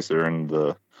dogs that are in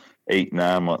the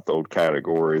 8-9 month old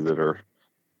category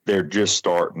they're just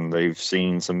starting. They've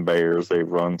seen some bears, they've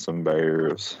run some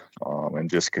bears, and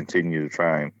just continue to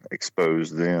try and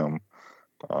expose them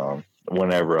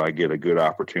whenever I get a good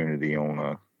opportunity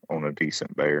on a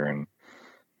decent bear. And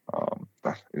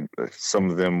Some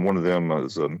of them, one of them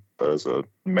is a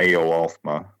male off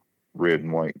my red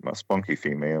and white, my spunky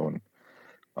female,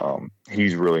 and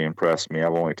he's really impressed me.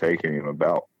 I've only taken him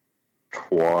about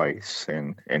twice,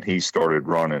 and he started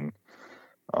running,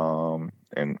 and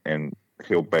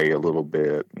he'll bay a little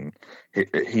bit, and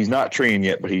he's not trained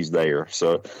yet, but he's there.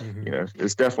 So,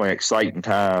 it's definitely exciting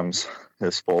times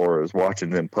as far as watching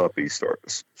them puppies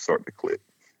start to click.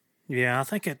 Yeah, I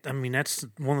think that's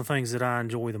one of the things that I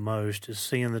enjoy the most is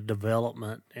seeing the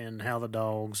development and how the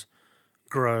dogs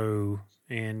grow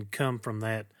and come from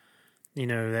that,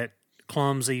 that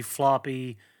clumsy,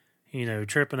 floppy,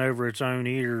 tripping over its own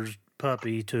ears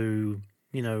puppy to,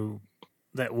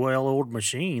 that well-oiled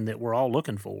machine that we're all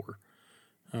looking for.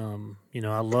 I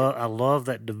love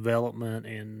that development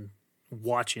and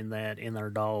watching that in our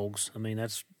dogs. I mean,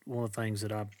 that's one of the things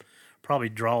that probably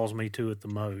draws me to it the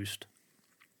most.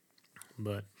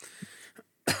 But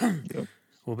Yep.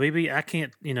 Well, BB, I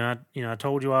can't. I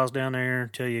told you I was down there.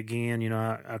 Tell you again.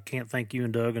 I can't thank you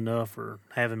and Doug enough for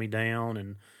having me down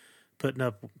and putting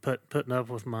up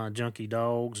with my junky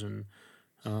dogs, and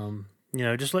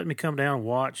just letting me come down and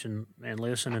watch and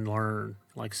listen and learn.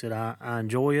 Like I said, I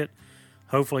enjoy it.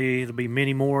 Hopefully, it'll be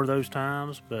many more of those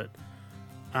times, but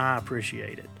I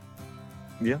appreciate it.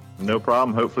 Yeah, no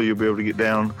problem. Hopefully you'll be able to get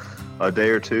down a day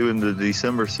or two in the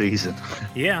December season.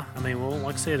 Yeah,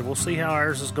 like I said, we'll see how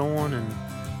ours is going,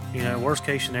 and worst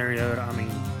case scenario,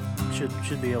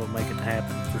 should be able to make it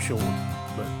happen for sure.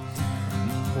 But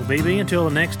well, BB, until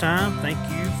the next time, thank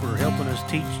you for helping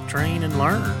us teach, train, and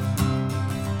learn.